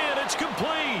taken in. It's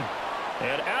complete.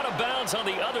 And out of bounds on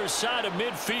the other side of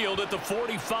midfield at the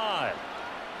 45.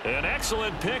 An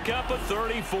excellent pickup of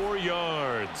 34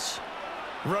 yards.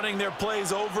 Running their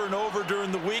plays over and over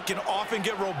during the week can often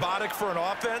get robotic for an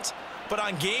offense, but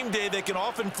on game day they can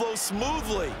often flow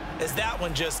smoothly, as that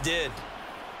one just did.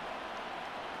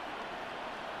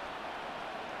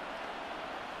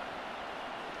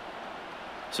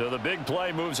 So the big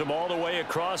play moves them all the way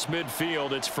across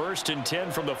midfield. It's 1st and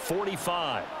 10 from the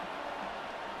 45.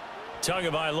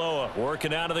 Tagovailoa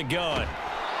working out of the gun.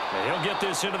 And he'll get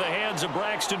this into the hands of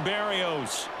Braxton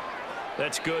Berrios.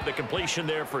 That's good. The completion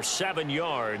there for 7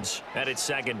 yards, and it's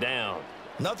 2nd down.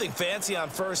 Nothing fancy on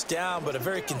 1st down, but a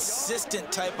very consistent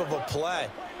type of a play.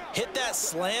 Hit that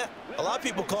slant. A lot of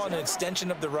people call it an extension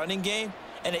of the running game,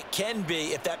 and it can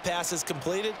be if that pass is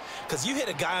completed, because you hit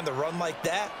a guy on the run like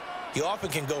that, he often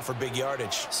can go for big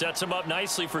yardage. Sets him up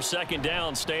nicely for 2nd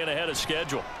down, staying ahead of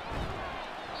schedule.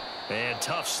 And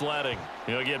tough sledding.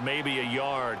 He'll get maybe a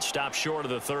yard. Stop short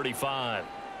of the 35.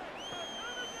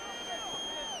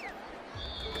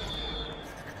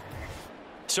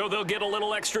 So they'll get a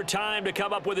little extra time to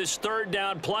come up with his 3rd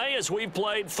down play as we've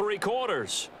played 3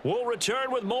 quarters. We'll return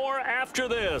with more after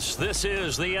this. This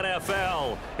is the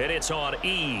NFL, and it's on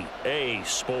EA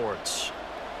Sports.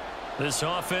 This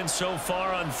offense so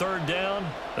far on 3rd down,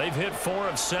 they've hit 4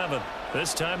 of 7.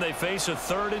 This time they face a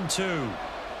 3rd and 2.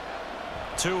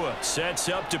 Tua sets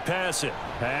up to pass it.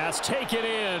 Pass taken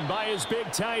in by his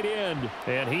big tight end.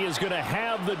 And he is going to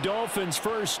have the Dolphins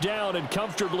 1st down, and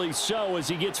comfortably so, as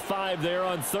he gets 5 there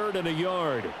on 3rd and a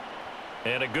yard.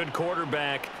 And a good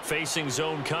quarterback facing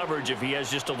zone coverage. If he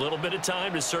has just a little bit of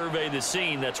time to survey the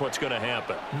scene, that's what's going to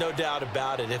happen. No doubt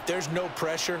about it. If there's no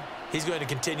pressure, he's going to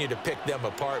continue to pick them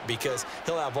apart, because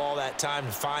he'll have all that time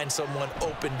to find someone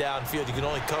open downfield. You can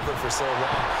only cover for so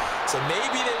long. So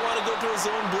maybe they want to go to a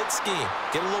zone blitz scheme,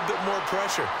 get a little bit more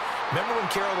pressure. Remember when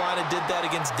Carolina did that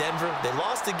against Denver? They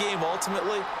lost the game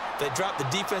ultimately. They dropped the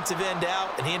defensive end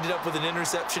out, and he ended up with an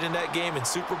interception in that game in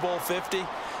Super Bowl 50.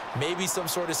 Maybe some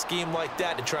sort of scheme like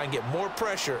that to try and get more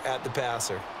pressure at the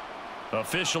passer.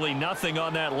 Officially nothing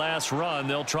on that last run.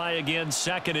 They'll try again,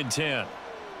 2nd and 10.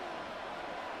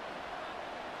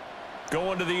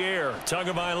 Going to the air,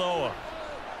 Tagovailoa.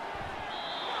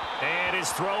 And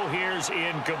his throw here's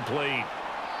incomplete.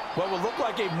 What would look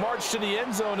like a march to the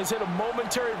end zone has hit a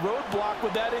momentary roadblock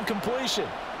with that incompletion.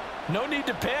 No need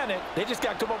to panic. They just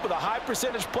got to come up with a high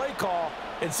percentage play call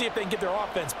and see if they can get their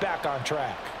offense back on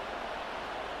track.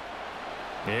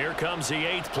 Here comes the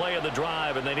 8th play of the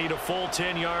drive, and they need a full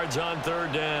 10 yards on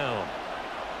 3rd down.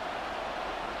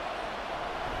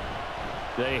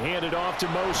 They hand it off to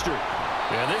Mostert.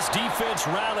 And this defense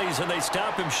rallies, and they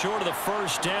stop him short of the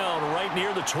first down right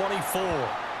near the 24.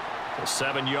 Well,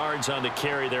 7 yards on the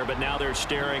carry there, but now they're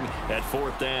staring at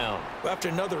 4th down. After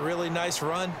another really nice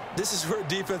run, this is where a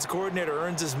defense coordinator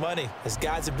earns his money. His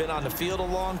guys have been on the field a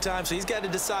long time, so he's got to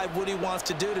decide what he wants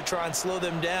to do to try and slow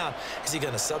them down. Is he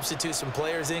going to substitute some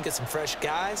players in, get some fresh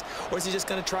guys, or is he just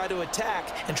going to try to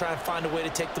attack and try and find a way to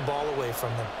take the ball away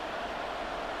from them?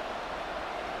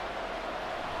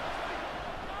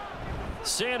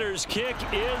 Sanders' kick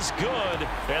is good,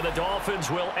 and the Dolphins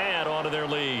will add on to their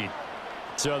lead.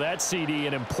 So that CD,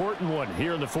 an important one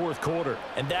here in the 4th quarter.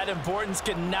 And that importance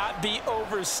cannot be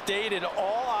overstated.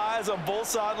 All eyes on both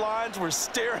sidelines were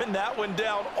staring that one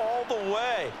down all the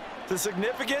way. The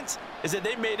significance is that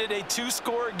they made it a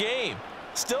 2-score game.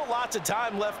 Still lots of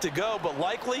time left to go, but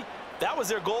likely that was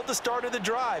their goal at the start of the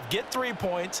drive. Get 3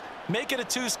 points, make it a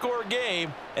 2-score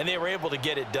game, and they were able to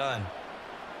get it done.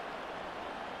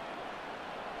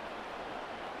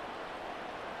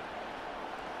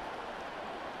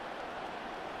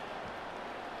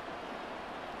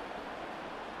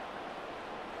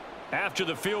 After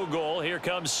the field goal, here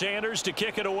comes Sanders to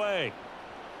kick it away.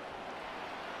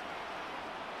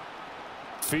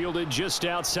 Fielded just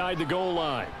outside the goal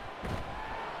line.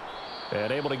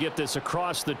 And able to get this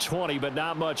across the 20, but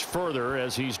not much further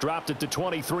as he's dropped it to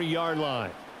 23-yard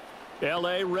line.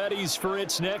 L.A. readies for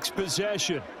its next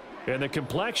possession. And the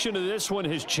complexion of this one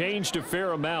has changed a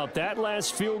fair amount. That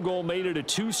last field goal made it a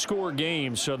 2-score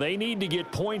game, so they need to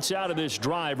get points out of this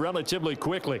drive relatively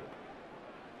quickly.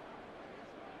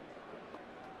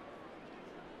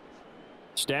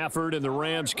 Stafford and the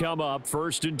Rams come up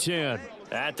 1st and 10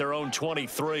 at their own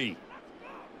 23.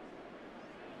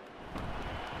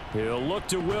 He'll look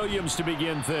to Williams to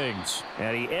begin things.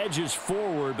 And he edges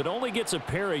forward, but only gets a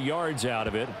pair of yards out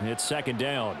of it. It's 2nd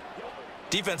down.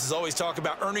 Defenses always talk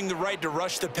about earning the right to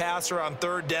rush the passer on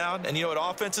 3rd down. And you know what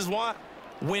offenses want?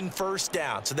 Win 1st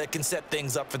down so they can set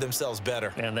things up for themselves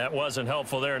better. And that wasn't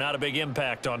helpful there. Not a big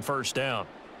impact on 1st down.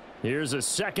 Here's a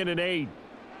 2nd and 8.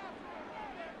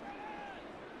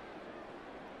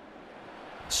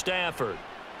 Stafford.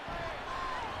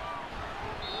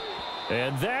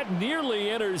 And that nearly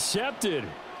intercepted.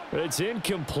 It's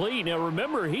incomplete. Now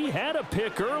remember, he had a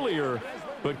pick earlier,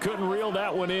 but couldn't reel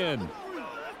that one in.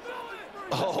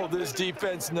 Oh, this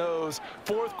defense knows.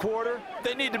 4th quarter,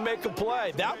 they need to make a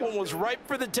play. That one was ripe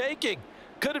for the taking.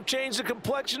 Could have changed the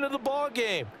complexion of the ball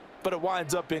game, but it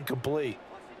winds up incomplete.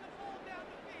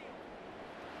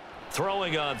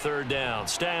 Throwing on 3rd down,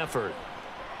 Stafford.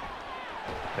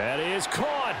 That is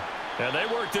caught. And they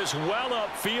work this well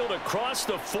upfield across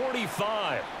the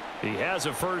 45. He has a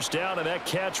 1st down, and that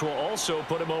catch will also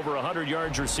put him over 100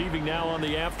 yards receiving now on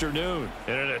the afternoon.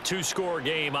 And in a 2-score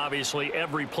game, obviously,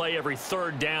 every play, every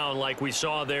 3rd down, like we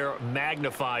saw there,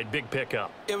 magnified. Big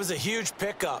pickup. It was a huge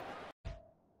pickup.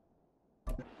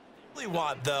 What they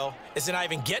want, though, is to not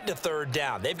even get to 3rd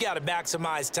down. They've got to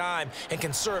maximize time and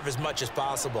conserve as much as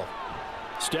possible.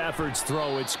 Stafford's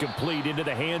throw, it's complete into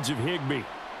the hands of Higbee.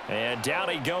 And down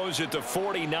he goes at the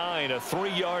 49, a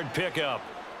 3-yard pickup.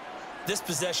 This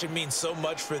possession means so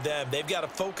much for them. They've got to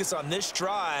focus on this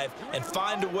drive and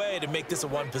find a way to make this a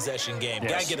 1-possession game.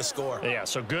 Yes. Got to get a score. Yeah,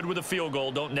 so good with a field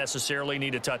goal. Don't necessarily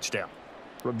need a touchdown.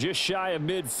 From just shy of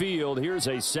midfield, here's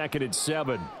a 2nd and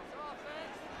 7.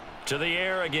 To the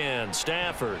air again,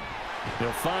 Stafford.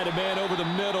 They'll find a man over the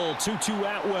middle, Tutu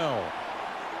Atwell.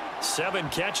 7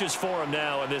 catches for him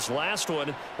now, and this last one,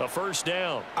 a 1st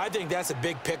down. I think that's a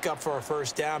big pickup for a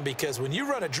 1st down because when you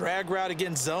run a drag route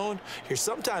against zone, you're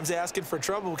sometimes asking for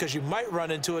trouble because you might run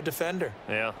into a defender.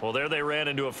 Yeah, well, there they ran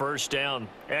into a 1st down,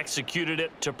 executed it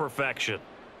to perfection.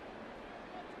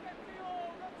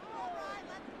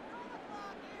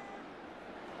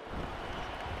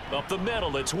 Up the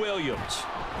middle, it's Williams.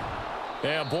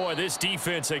 Yeah, boy, this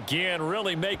defense again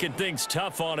really making things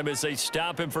tough on him as they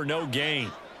stop him for no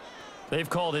gain. They've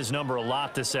called his number a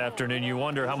lot this afternoon. You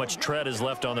wonder how much tread is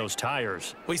left on those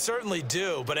tires. We certainly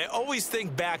do, but I always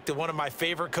think back to one of my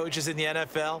favorite coaches in the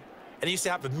NFL, and he used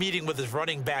to have a meeting with his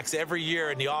running backs every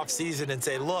year in the offseason and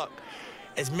say, look,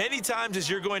 as many times as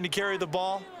you're going to carry the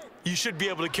ball, you should be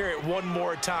able to carry it one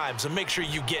more time, so make sure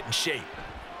you get in shape.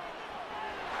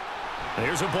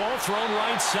 There's a ball thrown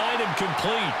right side and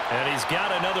complete. And he's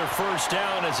got another 1st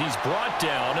down as he's brought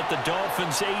down at the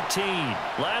Dolphins' 18.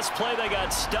 Last play, they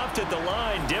got stuffed at the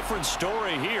line. Different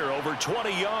story here, over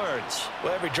 20 yards.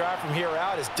 Well, every drive from here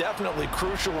out is definitely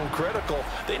crucial and critical.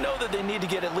 They know that they need to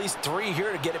get at least 3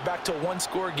 here to get it back to a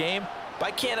 1-score game. But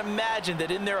I can't imagine that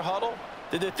in their huddle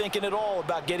that they're thinking at all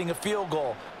about getting a field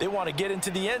goal. They want to get into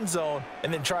the end zone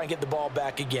and then try and get the ball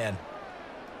back again.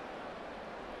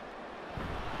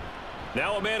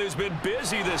 Now a man who's been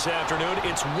busy this afternoon,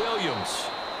 it's Williams.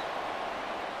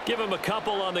 Give him a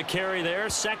couple on the carry there,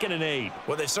 2nd and 8.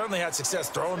 Well, they've certainly had success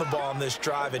throwing the ball on this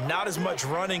drive and not as much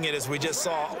running it as we just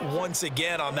saw once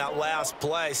again on that last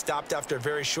play. Stopped after a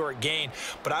very short gain.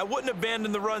 But I wouldn't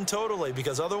abandon the run totally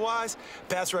because otherwise,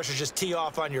 pass rushers just tee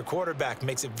off on your quarterback.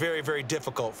 Makes it very, very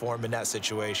difficult for him in that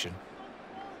situation.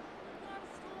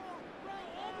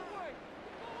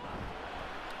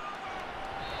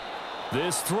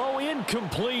 This throw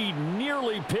incomplete,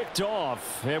 nearly picked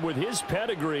off. And with his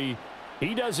pedigree,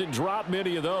 he doesn't drop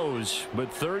many of those,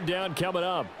 but 3rd down coming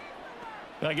up.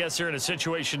 I guess they're in a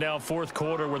situation now, 4th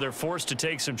quarter, where they're forced to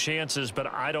take some chances, but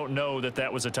I don't know that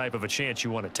that was the type of a chance you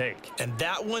want to take. And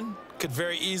that one could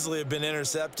very easily have been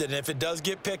intercepted. And if it does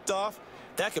get picked off,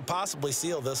 that could possibly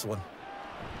seal this one.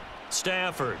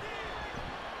 Stafford.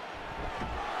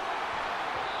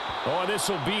 Oh, this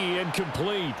will be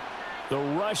incomplete. The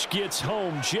rush gets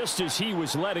home just as he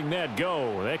was letting that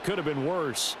go. That could have been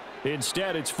worse.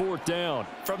 Instead, it's 4th down.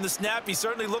 From the snap, he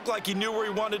certainly looked like he knew where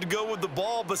he wanted to go with the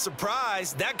ball, but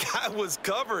surprise, that guy was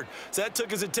covered. So that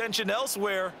took his attention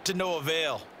elsewhere to no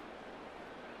avail.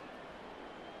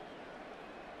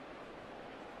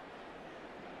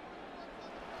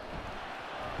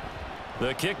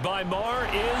 The kick by Marr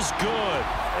is good,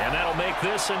 and that'll make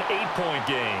this an 8-point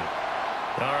game.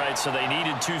 All right, so they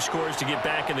needed 2 scores to get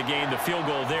back in the game. The field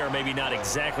goal there, maybe not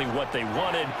exactly what they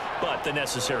wanted, but the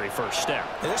necessary first step.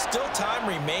 There's still time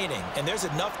remaining, and there's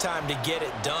enough time to get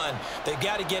it done. They've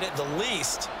got to get it the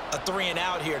least a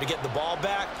 3-and-out here to get the ball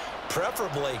back,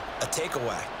 preferably a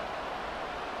takeaway.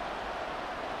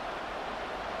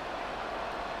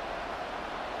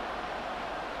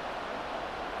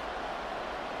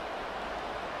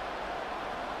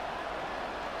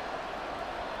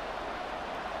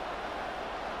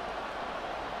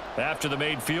 After the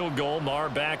made field goal, Marr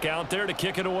back out there to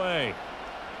kick it away.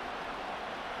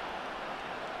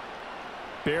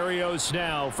 Berrios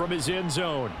now from his end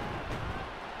zone.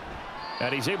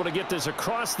 And he's able to get this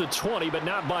across the 20, but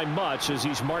not by much as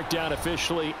he's marked down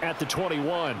officially at the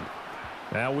 21.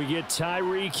 Now we get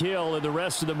Tyreek Hill and the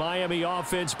rest of the Miami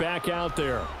offense back out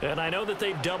there. And I know that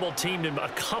they've double-teamed him a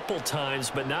couple times,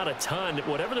 but not a ton.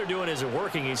 Whatever they're doing isn't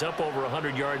working. He's up over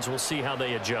 100 yards. We'll see how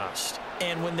they adjust.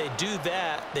 And when they do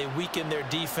that, they weaken their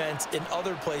defense in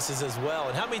other places as well.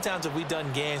 And how many times have we done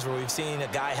games where we've seen a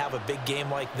guy have a big game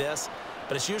like this,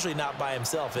 but it's usually not by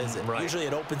himself, is it? Right. Usually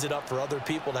it opens it up for other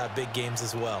people to have big games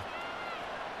as well.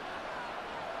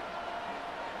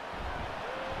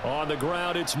 On the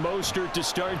ground, it's Mostert to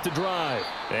start the drive.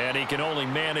 And he can only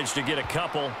manage to get a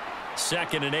couple.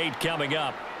 2nd and 8 coming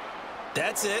up.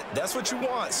 That's it. That's what you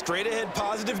want. Straight ahead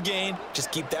positive gain.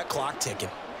 Just keep that clock ticking.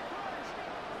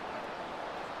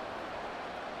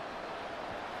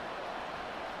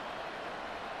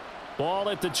 Ball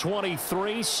at the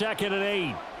 23, 2nd and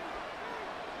 8.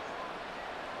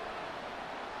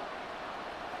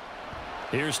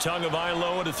 Here's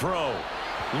Tagovailoa to throw.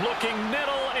 Looking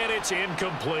middle, and it's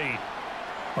incomplete.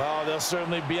 Well, they'll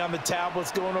certainly be on the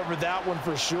tablets going over that one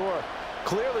for sure.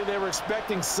 Clearly, they were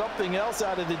expecting something else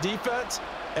out of the defense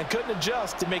and couldn't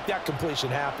adjust to make that completion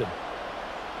happen.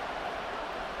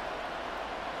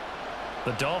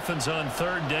 The Dolphins on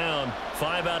 3rd down,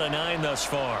 5 out of 9 thus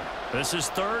far. This is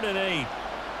 3rd and 8.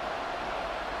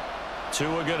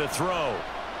 Tua going to throw.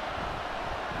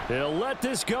 He'll let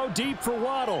this go deep for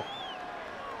Waddle.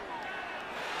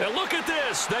 And look at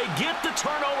this. They get the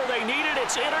turnover they needed.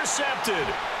 It's intercepted.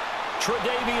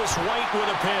 Tre'Davious White with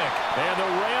a pick. And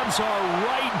the Rams are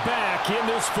right back in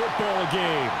this football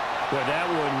game. But that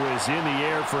one was in the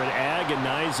air for an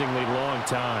agonizingly long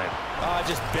time.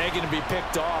 Just begging to be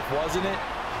picked off, wasn't it?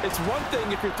 It's one thing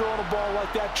if you're throwing a ball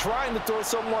like that, trying to throw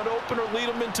someone open or lead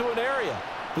them into an area.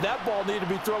 But that ball needed to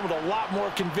be thrown with a lot more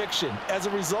conviction. As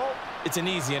a result, it's an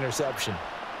easy interception.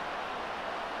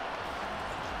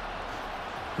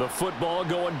 The football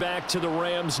going back to the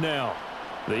Rams now.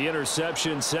 The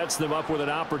interception sets them up with an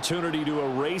opportunity to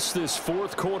erase this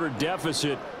 4th quarter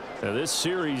deficit. Now, this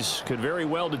series could very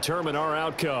well determine our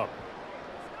outcome.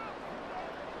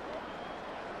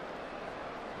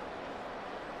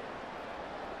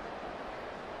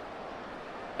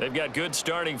 They've got good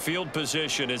starting field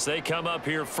position as they come up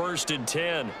here 1st and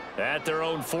 10 at their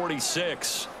own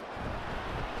 46.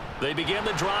 They begin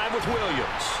the drive with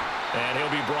Williams. And he'll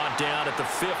be brought down at the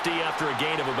 50 after a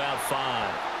gain of about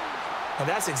 5. And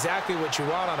that's exactly what you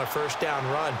want on a 1st down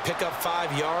run. Pick up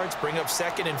 5 yards, bring up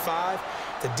 2nd and 5.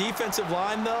 The defensive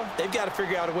line, though, they've got to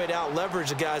figure out a way to out-leverage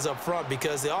the guys up front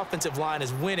because the offensive line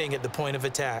is winning at the point of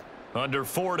attack. Under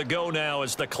 4 to go now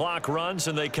as the clock runs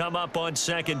and they come up on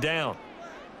 2nd down.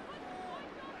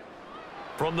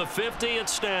 From the 50,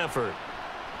 it's Stafford.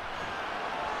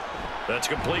 That's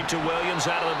complete to Williams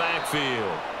out of the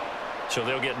backfield. So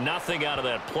they'll get nothing out of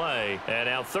that play. And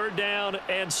now 3rd down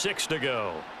and 6 to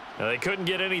go. Now, they couldn't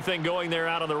get anything going there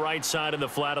out on the right side in the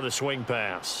flat of the swing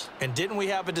pass. And didn't we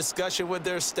have a discussion with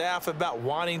their staff about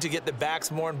wanting to get the backs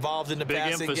more involved in the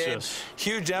passing game?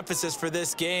 Huge emphasis for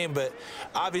this game, but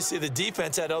obviously the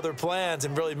defense had other plans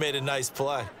and really made a nice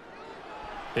play.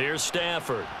 Here's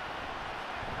Stafford.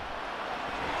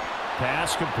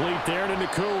 Pass complete there to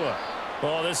Nakua.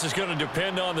 Well, this is going to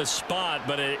depend on the spot,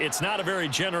 but it's not a very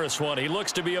generous one. He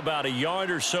looks to be about a yard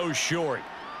or so short.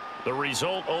 The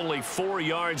result, only 4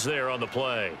 yards there on the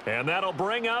play. And that'll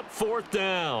bring up 4th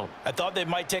down. I thought they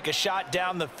might take a shot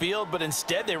down the field, but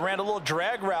instead they ran a little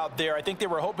drag route there. I think they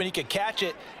were hoping he could catch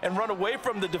it and run away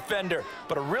from the defender.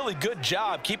 But a really good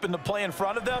job keeping the play in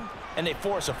front of them, and they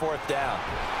force a 4th down.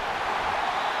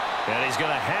 And he's going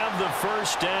to have the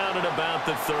 1st down at about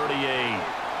the 38.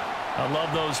 I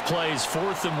love those plays.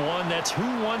 4th and 1. That's who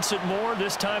wants it more.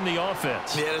 This time the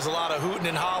offense. Yeah, there's a lot of hooting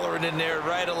and hollering in there,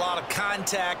 right? A lot of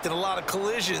contact and a lot of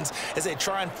collisions as they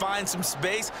try and find some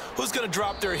space. Who's going to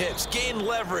drop their hips, gain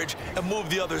leverage, and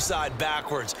move the other side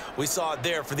backwards? We saw it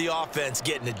there for the offense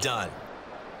getting it done.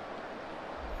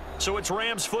 So it's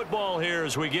Rams football here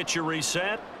as we get you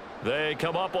reset. They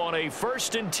come up on a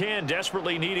 1st and 10,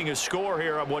 desperately needing a score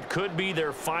here on what could be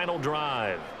their final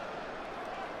drive.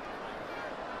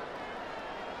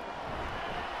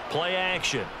 Play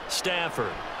action.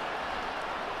 Stafford.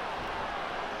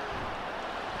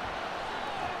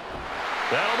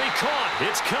 That'll be caught.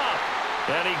 It's Cup.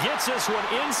 And he gets this one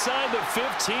inside the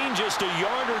 15, just a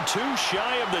yard or 2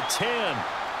 shy of the 10.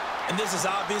 And this is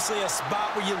obviously a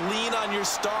spot where you lean on your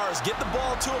stars. Get the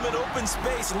ball to them in open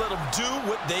space and let them do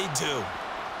what they do.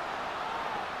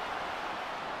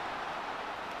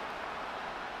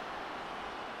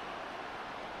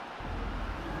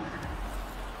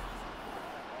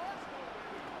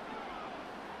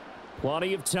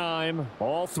 Plenty of time.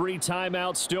 All 3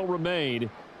 timeouts still remain.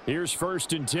 Here's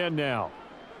 1st and 10 now.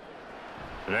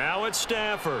 Now it's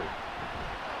Stafford.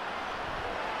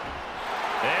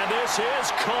 And this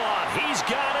is caught. He's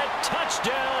got it.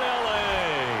 Touchdown,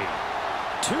 L.A.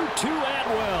 Tutu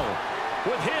Atwell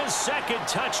with his 2nd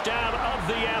touchdown of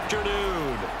the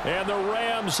afternoon. And the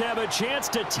Rams have a chance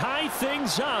to tie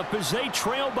things up as they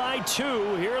trail by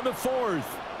 2 here in the 4th.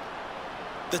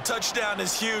 The touchdown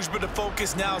is huge, but the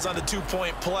focus now is on the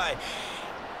 2-point play.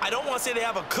 I don't want to say they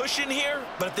have a cushion here,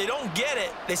 but if they don't get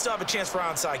it, they still have a chance for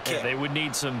onside kick. Yeah, they would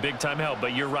need some big-time help,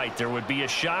 but you're right. There would be a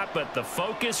shot, but the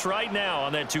focus right now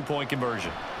on that 2-point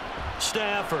conversion.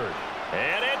 Stafford,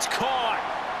 and it's caught.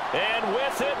 And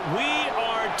with it, we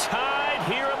are tied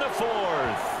here in the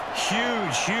 4th.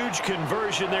 Huge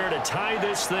conversion there to tie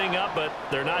this thing up, but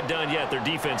they're not done yet. Their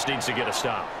defense needs to get a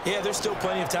stop. Yeah, there's still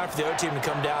plenty of time for the other team to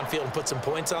come downfield and put some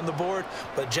points on the board,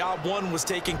 but job 1 was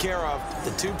taken care of.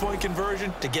 The 2-point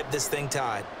conversion to get this thing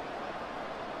tied.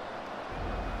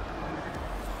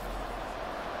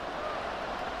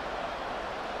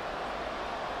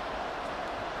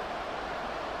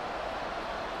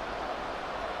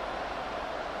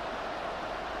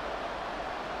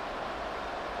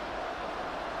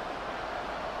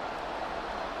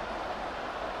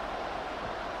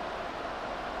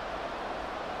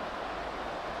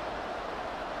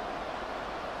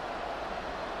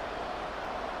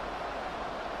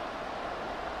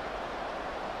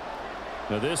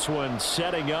 Now this one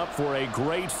setting up for a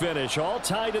great finish. All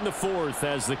tied in the 4th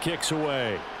as the kick's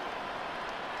away.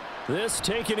 This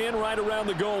taken in right around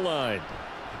the goal line.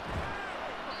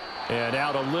 And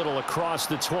out a little across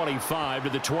the 25 to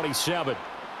the 27.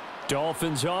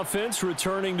 Dolphins offense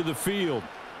returning to the field.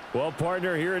 Well,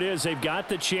 partner, here it is. They've got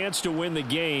the chance to win the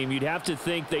game. You'd have to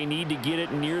think they need to get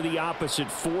it near the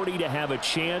opposite 40 to have a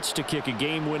chance to kick a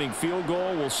game-winning field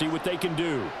goal. We'll see what they can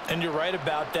do. And you're right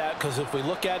about that, because if we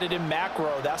look at it in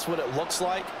macro, that's what it looks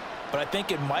like. But I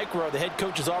think in micro, the head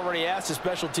coach has already asked the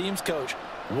special teams coach,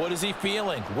 what is he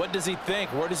feeling? What does he think?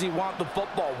 Where does he want the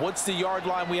football? What's the yard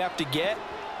line we have to get?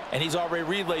 And he's already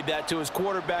relayed that to his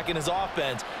quarterback and his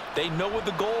offense. They know what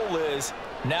the goal is.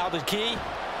 Now the key.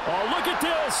 Oh, look at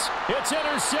this. It's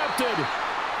intercepted.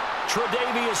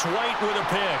 Tre'Davious White with a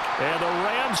pick. And the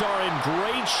Rams are in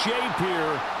great shape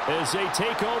here as they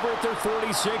take over at their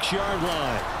 46-yard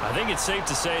line. I think it's safe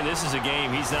to say this is a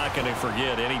game he's not going to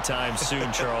forget anytime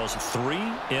soon, Charles. 3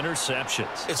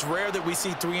 interceptions. It's rare that we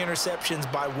see 3 interceptions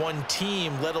by one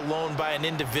team, let alone by an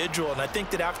individual. And I think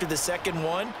that after the second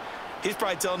one, he's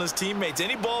probably telling his teammates,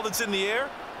 any ball that's in the air,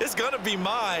 it's going to be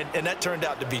mine. And that turned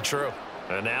out to be true.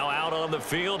 And now out on the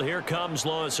field, here comes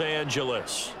Los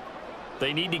Angeles.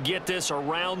 They need to get this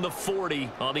around the 40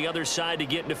 on the other side to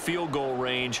get into field goal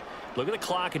range. Look at the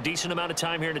clock, a decent amount of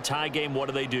time here in a tie game.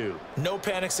 What do? No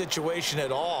panic situation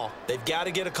at all. They've got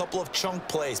to get a couple of chunk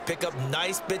plays, pick up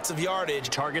nice bits of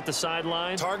yardage. Target the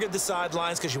sidelines? Target the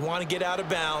sidelines because you want to get out of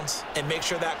bounds and make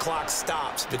sure that clock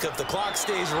stops. Because if the clock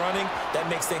stays running, that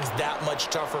makes things that much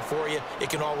tougher for you. It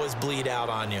can always bleed out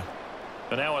on you.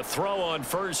 And now a throw on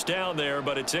first down there,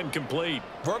 but it's incomplete.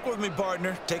 Work with me,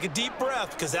 partner. Take a deep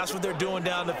breath, because that's what they're doing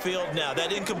down the field now.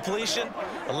 That incompletion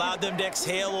allowed them to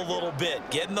exhale a little bit.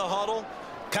 Get in the huddle,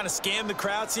 kind of scan the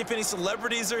crowd, see if any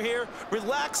celebrities are here.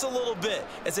 Relax a little bit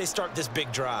as they start this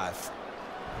big drive.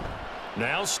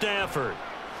 Now Stafford.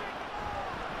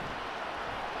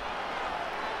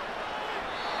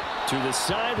 To the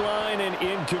sideline and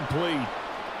incomplete.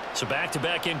 So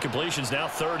back-to-back incompletions, now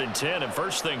 3rd and 10. And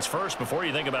first things first, before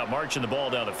you think about marching the ball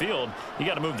down the field, you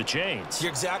got to move the chains. You're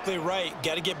exactly right.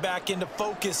 Got to get back into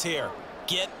focus here.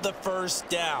 Get the first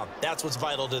down. That's what's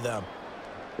vital to them.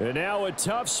 And now a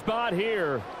tough spot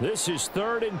here. This is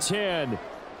 3rd and 10.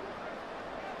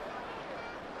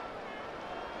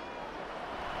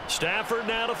 Stafford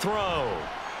now to throw.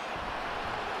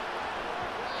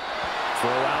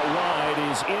 Throw out wide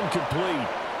is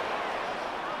incomplete.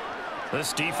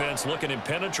 This defense looking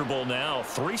impenetrable now.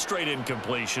 3 straight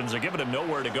incompletions. They're giving him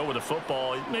nowhere to go with the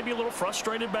football. Maybe a little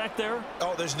frustrated back there.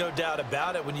 Oh, there's no doubt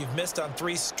about it. When you've missed on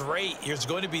 3 straight, there's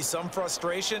going to be some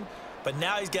frustration. But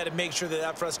now he's got to make sure that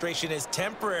that frustration is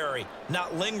temporary,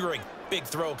 not lingering. Big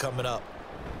throw coming up.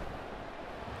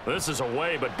 This is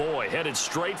away, but boy, headed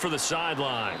straight for the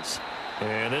sidelines.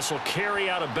 And this will carry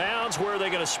out of bounds. Where are they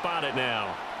going to spot it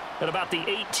now? At about the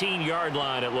 18-yard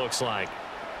line, it looks like.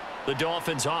 The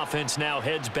Dolphins offense now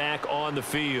heads back on the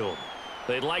field.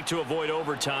 They'd like to avoid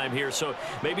overtime here, so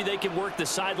maybe they can work the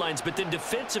sidelines, but then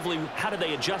defensively, how do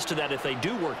they adjust to that if they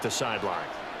do work the sideline?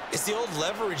 It's the old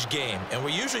leverage game, and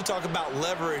we usually talk about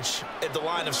leverage at the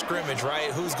line of scrimmage,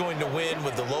 right? Who's going to win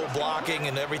with the low blocking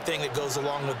and everything that goes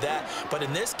along with that. But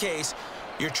in this case,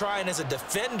 you're trying as a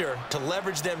defender to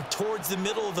leverage them towards the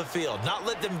middle of the field, not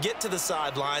let them get to the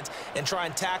sidelines and try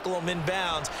and tackle them in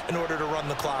bounds in order to run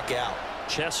the clock out.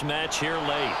 Chess match here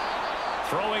late.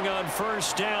 Throwing on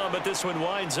first down, but this one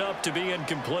winds up to be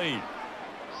incomplete.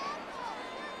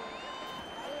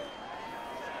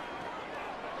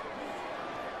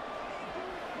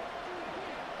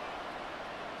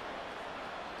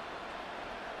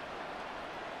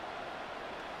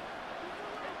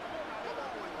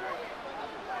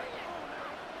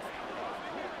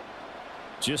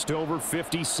 Just over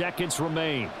 50 seconds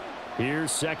remain.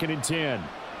 Here's 2nd and 10.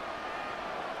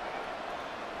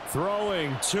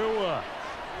 Throwing Tua.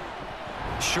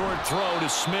 Short throw to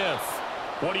Smith.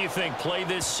 What do you think? Play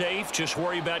this safe? Just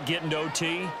worry about getting to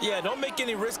OT? Yeah, don't make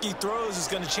any risky throws. It's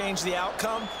going to change the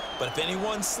outcome. But if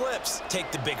anyone slips,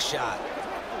 take the big shot.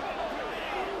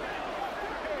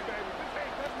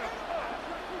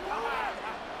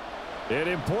 An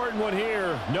important one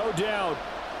here, no doubt.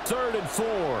 3rd and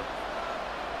 4.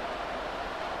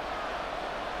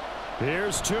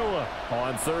 Here's Tua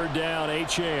on 3rd down,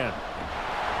 HN.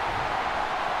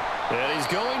 And he's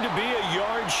going to be a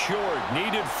yard short.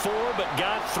 Needed 4, but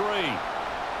got 3.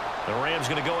 The Rams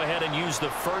going to go ahead and use the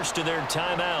first of their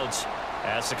timeouts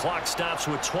as the clock stops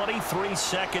with 23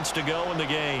 seconds to go in the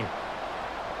game.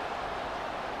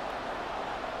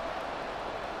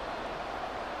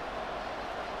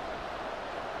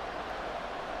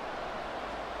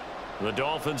 The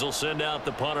Dolphins will send out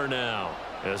the punter now,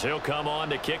 as he'll come on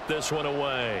to kick this one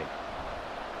away.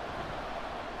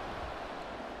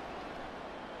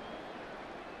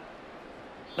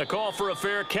 A call for a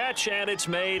fair catch, and it's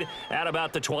made at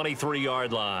about the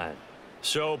 23-yard line.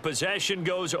 So possession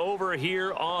goes over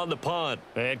here on the punt.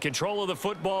 And control of the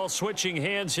football switching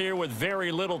hands here with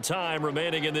very little time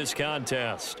remaining in this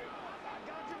contest.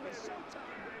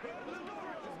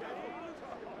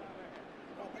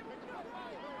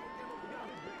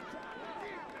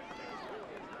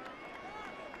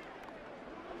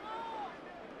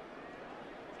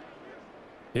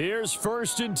 Here's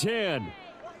 1st and 10.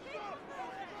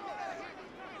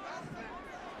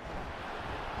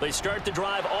 They start the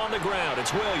drive on the ground.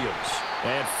 It's Williams.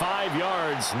 At 5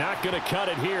 yards, not going to cut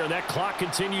it here. That clock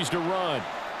continues to run.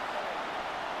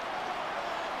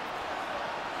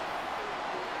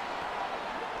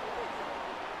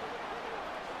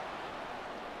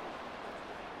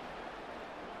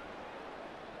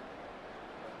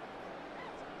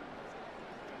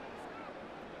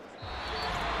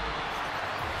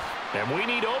 And we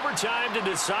need overtime to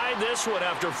decide this one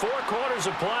after 4 quarters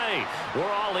of play.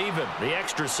 We're all even. The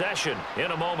extra session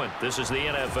in a moment. This is the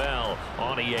NFL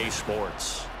on EA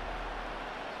Sports.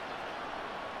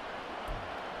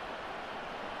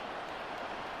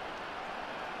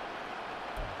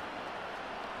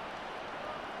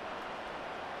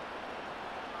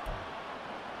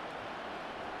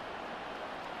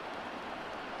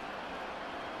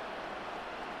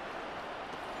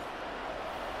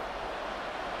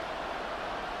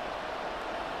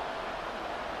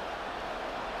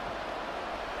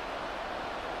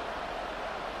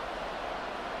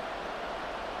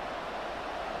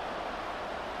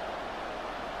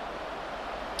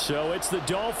 So it's the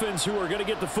Dolphins who are going to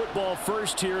get the football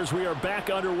first here as we are back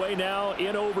underway now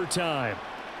in overtime.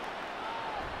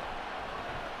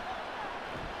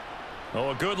 Oh,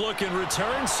 a good-looking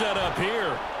return set up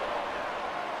here.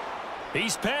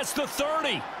 He's past the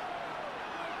 30.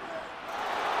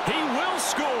 He will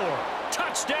score.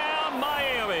 Touchdown,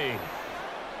 Miami.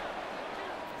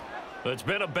 It's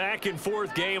been a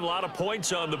back-and-forth game, a lot of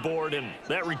points on the board, and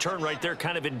that return right there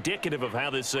kind of indicative of how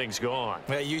this thing's gone.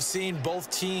 Well, you've seen both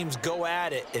teams go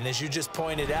at it, and as you just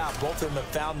pointed out, both of them have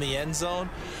found the end zone.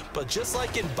 But just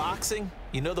like in boxing,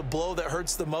 you know the blow that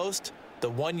hurts the most? The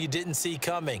one you didn't see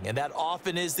coming, and that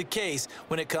often is the case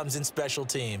when it comes in special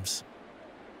teams.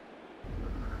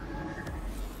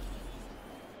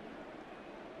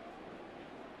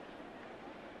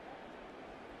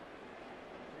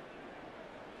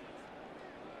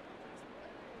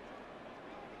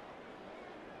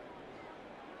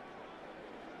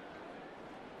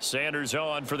 Sanders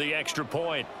on for the extra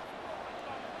point.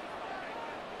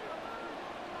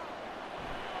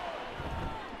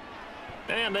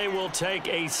 And they will take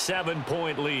a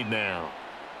 7-point lead now.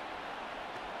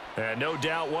 And no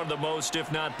doubt one of the most,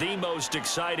 if not the most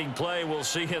exciting play we'll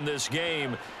see in this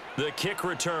game. The kick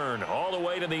return all the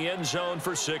way to the end zone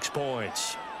for 6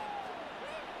 points.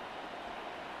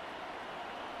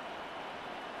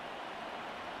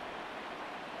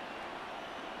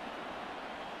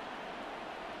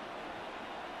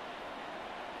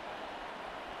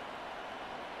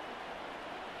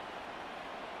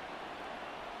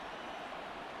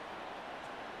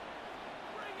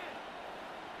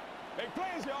 Make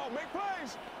plays, y'all. Make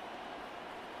plays.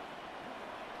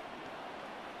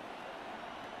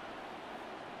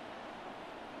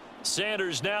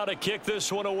 Sanders now to kick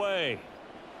this one away.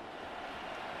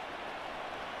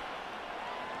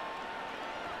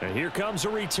 And here comes a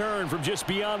return from just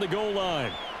beyond the goal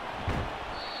line.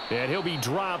 And he'll be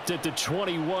dropped at the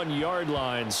 21-yard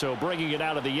line, so bringing it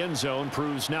out of the end zone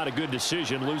proves not a good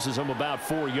decision, loses him about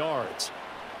 4 yards.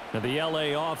 Now the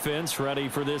LA offense ready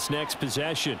for this next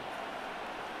possession.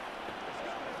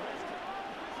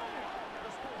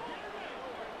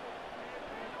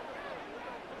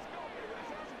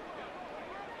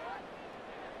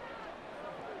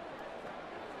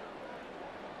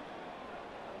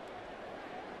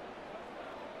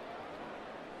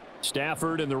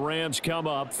 Stafford and the Rams come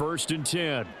up 1st and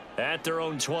 10 at their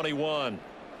own 21.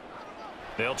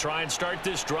 They'll try and start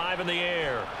this drive in the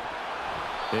air.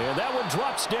 And that one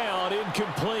drops down,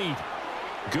 incomplete.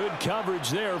 Good coverage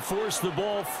there, forced the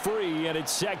ball free, and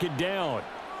it's 2nd down.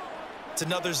 It's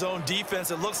another zone defense.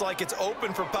 It looks like it's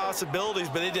open for possibilities,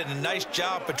 but they did a nice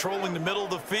job patrolling the middle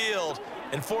of the field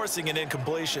and forcing an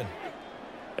incompletion.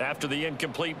 After the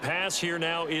incomplete pass, here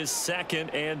now is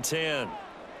 2nd and 10.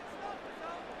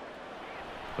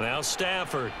 Now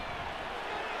Stafford.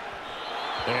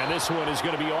 And this one is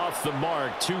going to be off the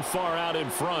mark, too far out in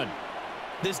front.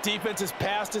 This defense has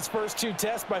passed its first 2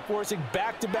 tests by forcing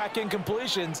back-to-back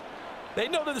incompletions. They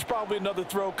know that there's probably another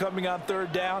throw coming on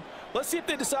 3rd down. Let's see if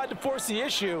they decide to force the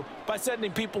issue by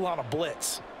sending people on a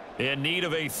blitz. In need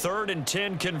of a 3rd and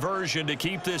 10 conversion to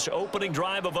keep this opening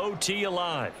drive of OT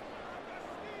alive.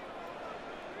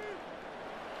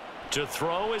 To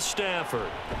throw is Stafford.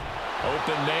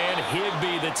 Open man,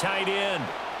 Higbee, the tight end.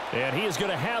 And he is going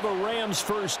to have a Rams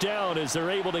first down as they're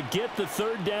able to get the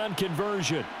 3rd down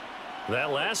conversion.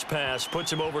 That last pass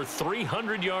puts him over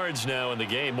 300 yards now in the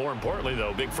game. More importantly,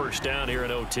 though, big first down here in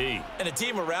OT. And the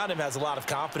team around him has a lot of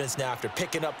confidence now after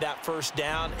picking up that first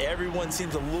down. Everyone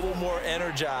seems a little more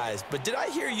energized. But did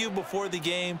I hear you before the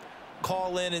game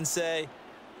call in and say,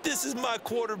 this is my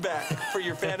quarterback for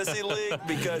your fantasy league?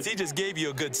 Because he just gave you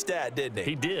a good stat, didn't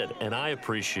he? He did, and I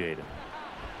appreciate it.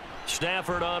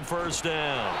 Stafford on first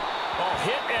down. Oh,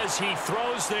 hit as he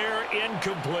throws there,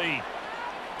 incomplete.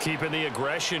 Keeping the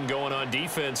aggression going on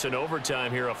defense in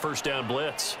overtime here, a first down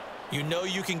blitz. You know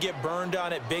you can get burned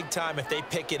on it big time if they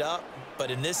pick it up.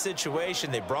 But in this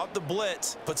situation, they brought the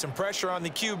blitz, put some pressure on the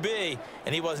QB,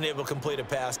 and he wasn't able to complete a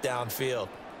pass downfield.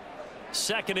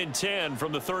 2nd and 10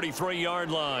 from the 33-yard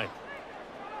line.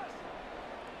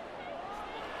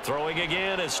 Throwing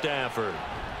again is Stafford.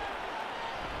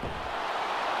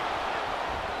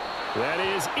 That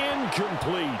is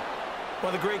incomplete.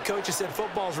 One of the great coaches said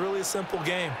football is really a simple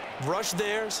game. Rush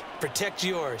theirs, protect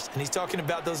yours. And he's talking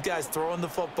about those guys throwing the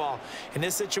football. In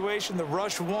this situation, the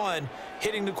rush won,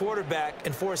 hitting the quarterback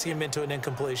and forcing him into an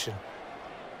incompletion.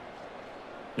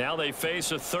 Now they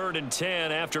face a 3rd and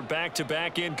 10 after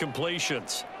back-to-back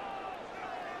incompletions.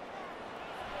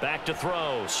 Back to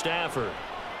throw, Stafford.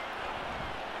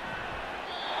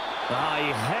 He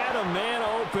had a man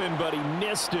open, but he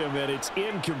missed him, and it's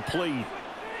incomplete.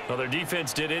 Well, their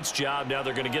defense did its job. Now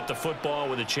they're going to get the football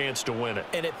with a chance to win it.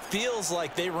 And it feels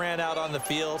like they ran out on the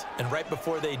field, and right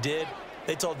before they did,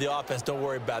 they told the offense, don't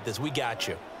worry about this. We got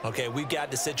you. Okay, we've got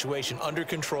the situation under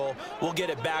control. We'll get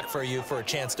it back for you for a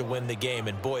chance to win the game.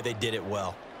 And, boy, they did it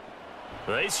well.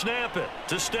 They snap it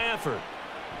to Stafford.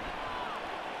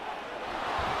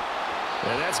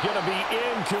 And that's going to be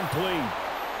incomplete.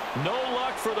 No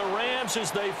luck for the Rams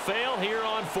as they fail here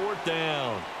on 4th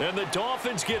down. And the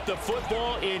Dolphins get the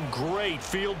football in great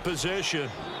field position.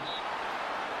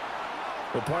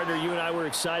 Well, partner, you and I were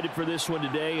excited for this one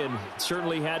today, and it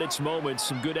certainly had its moments.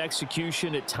 Some good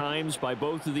execution at times by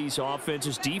both of these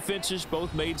offenses. Defenses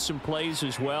both made some plays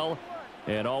as well.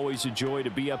 And always a joy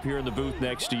to be up here in the booth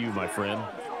next to you, my friend.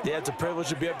 Yeah, it's a privilege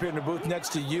to be up here in the booth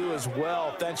next to you as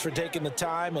well. Thanks for taking the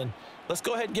time, and let's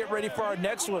go ahead and get ready for our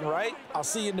next one, right? I'll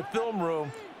see you in the film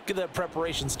room. Get that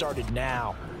preparation started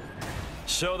now.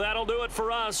 So that'll do it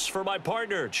for us. For my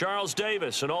partner, Charles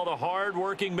Davis, and all the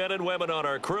hard-working men and women on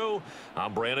our crew,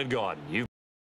 I'm Brandon Gaudin.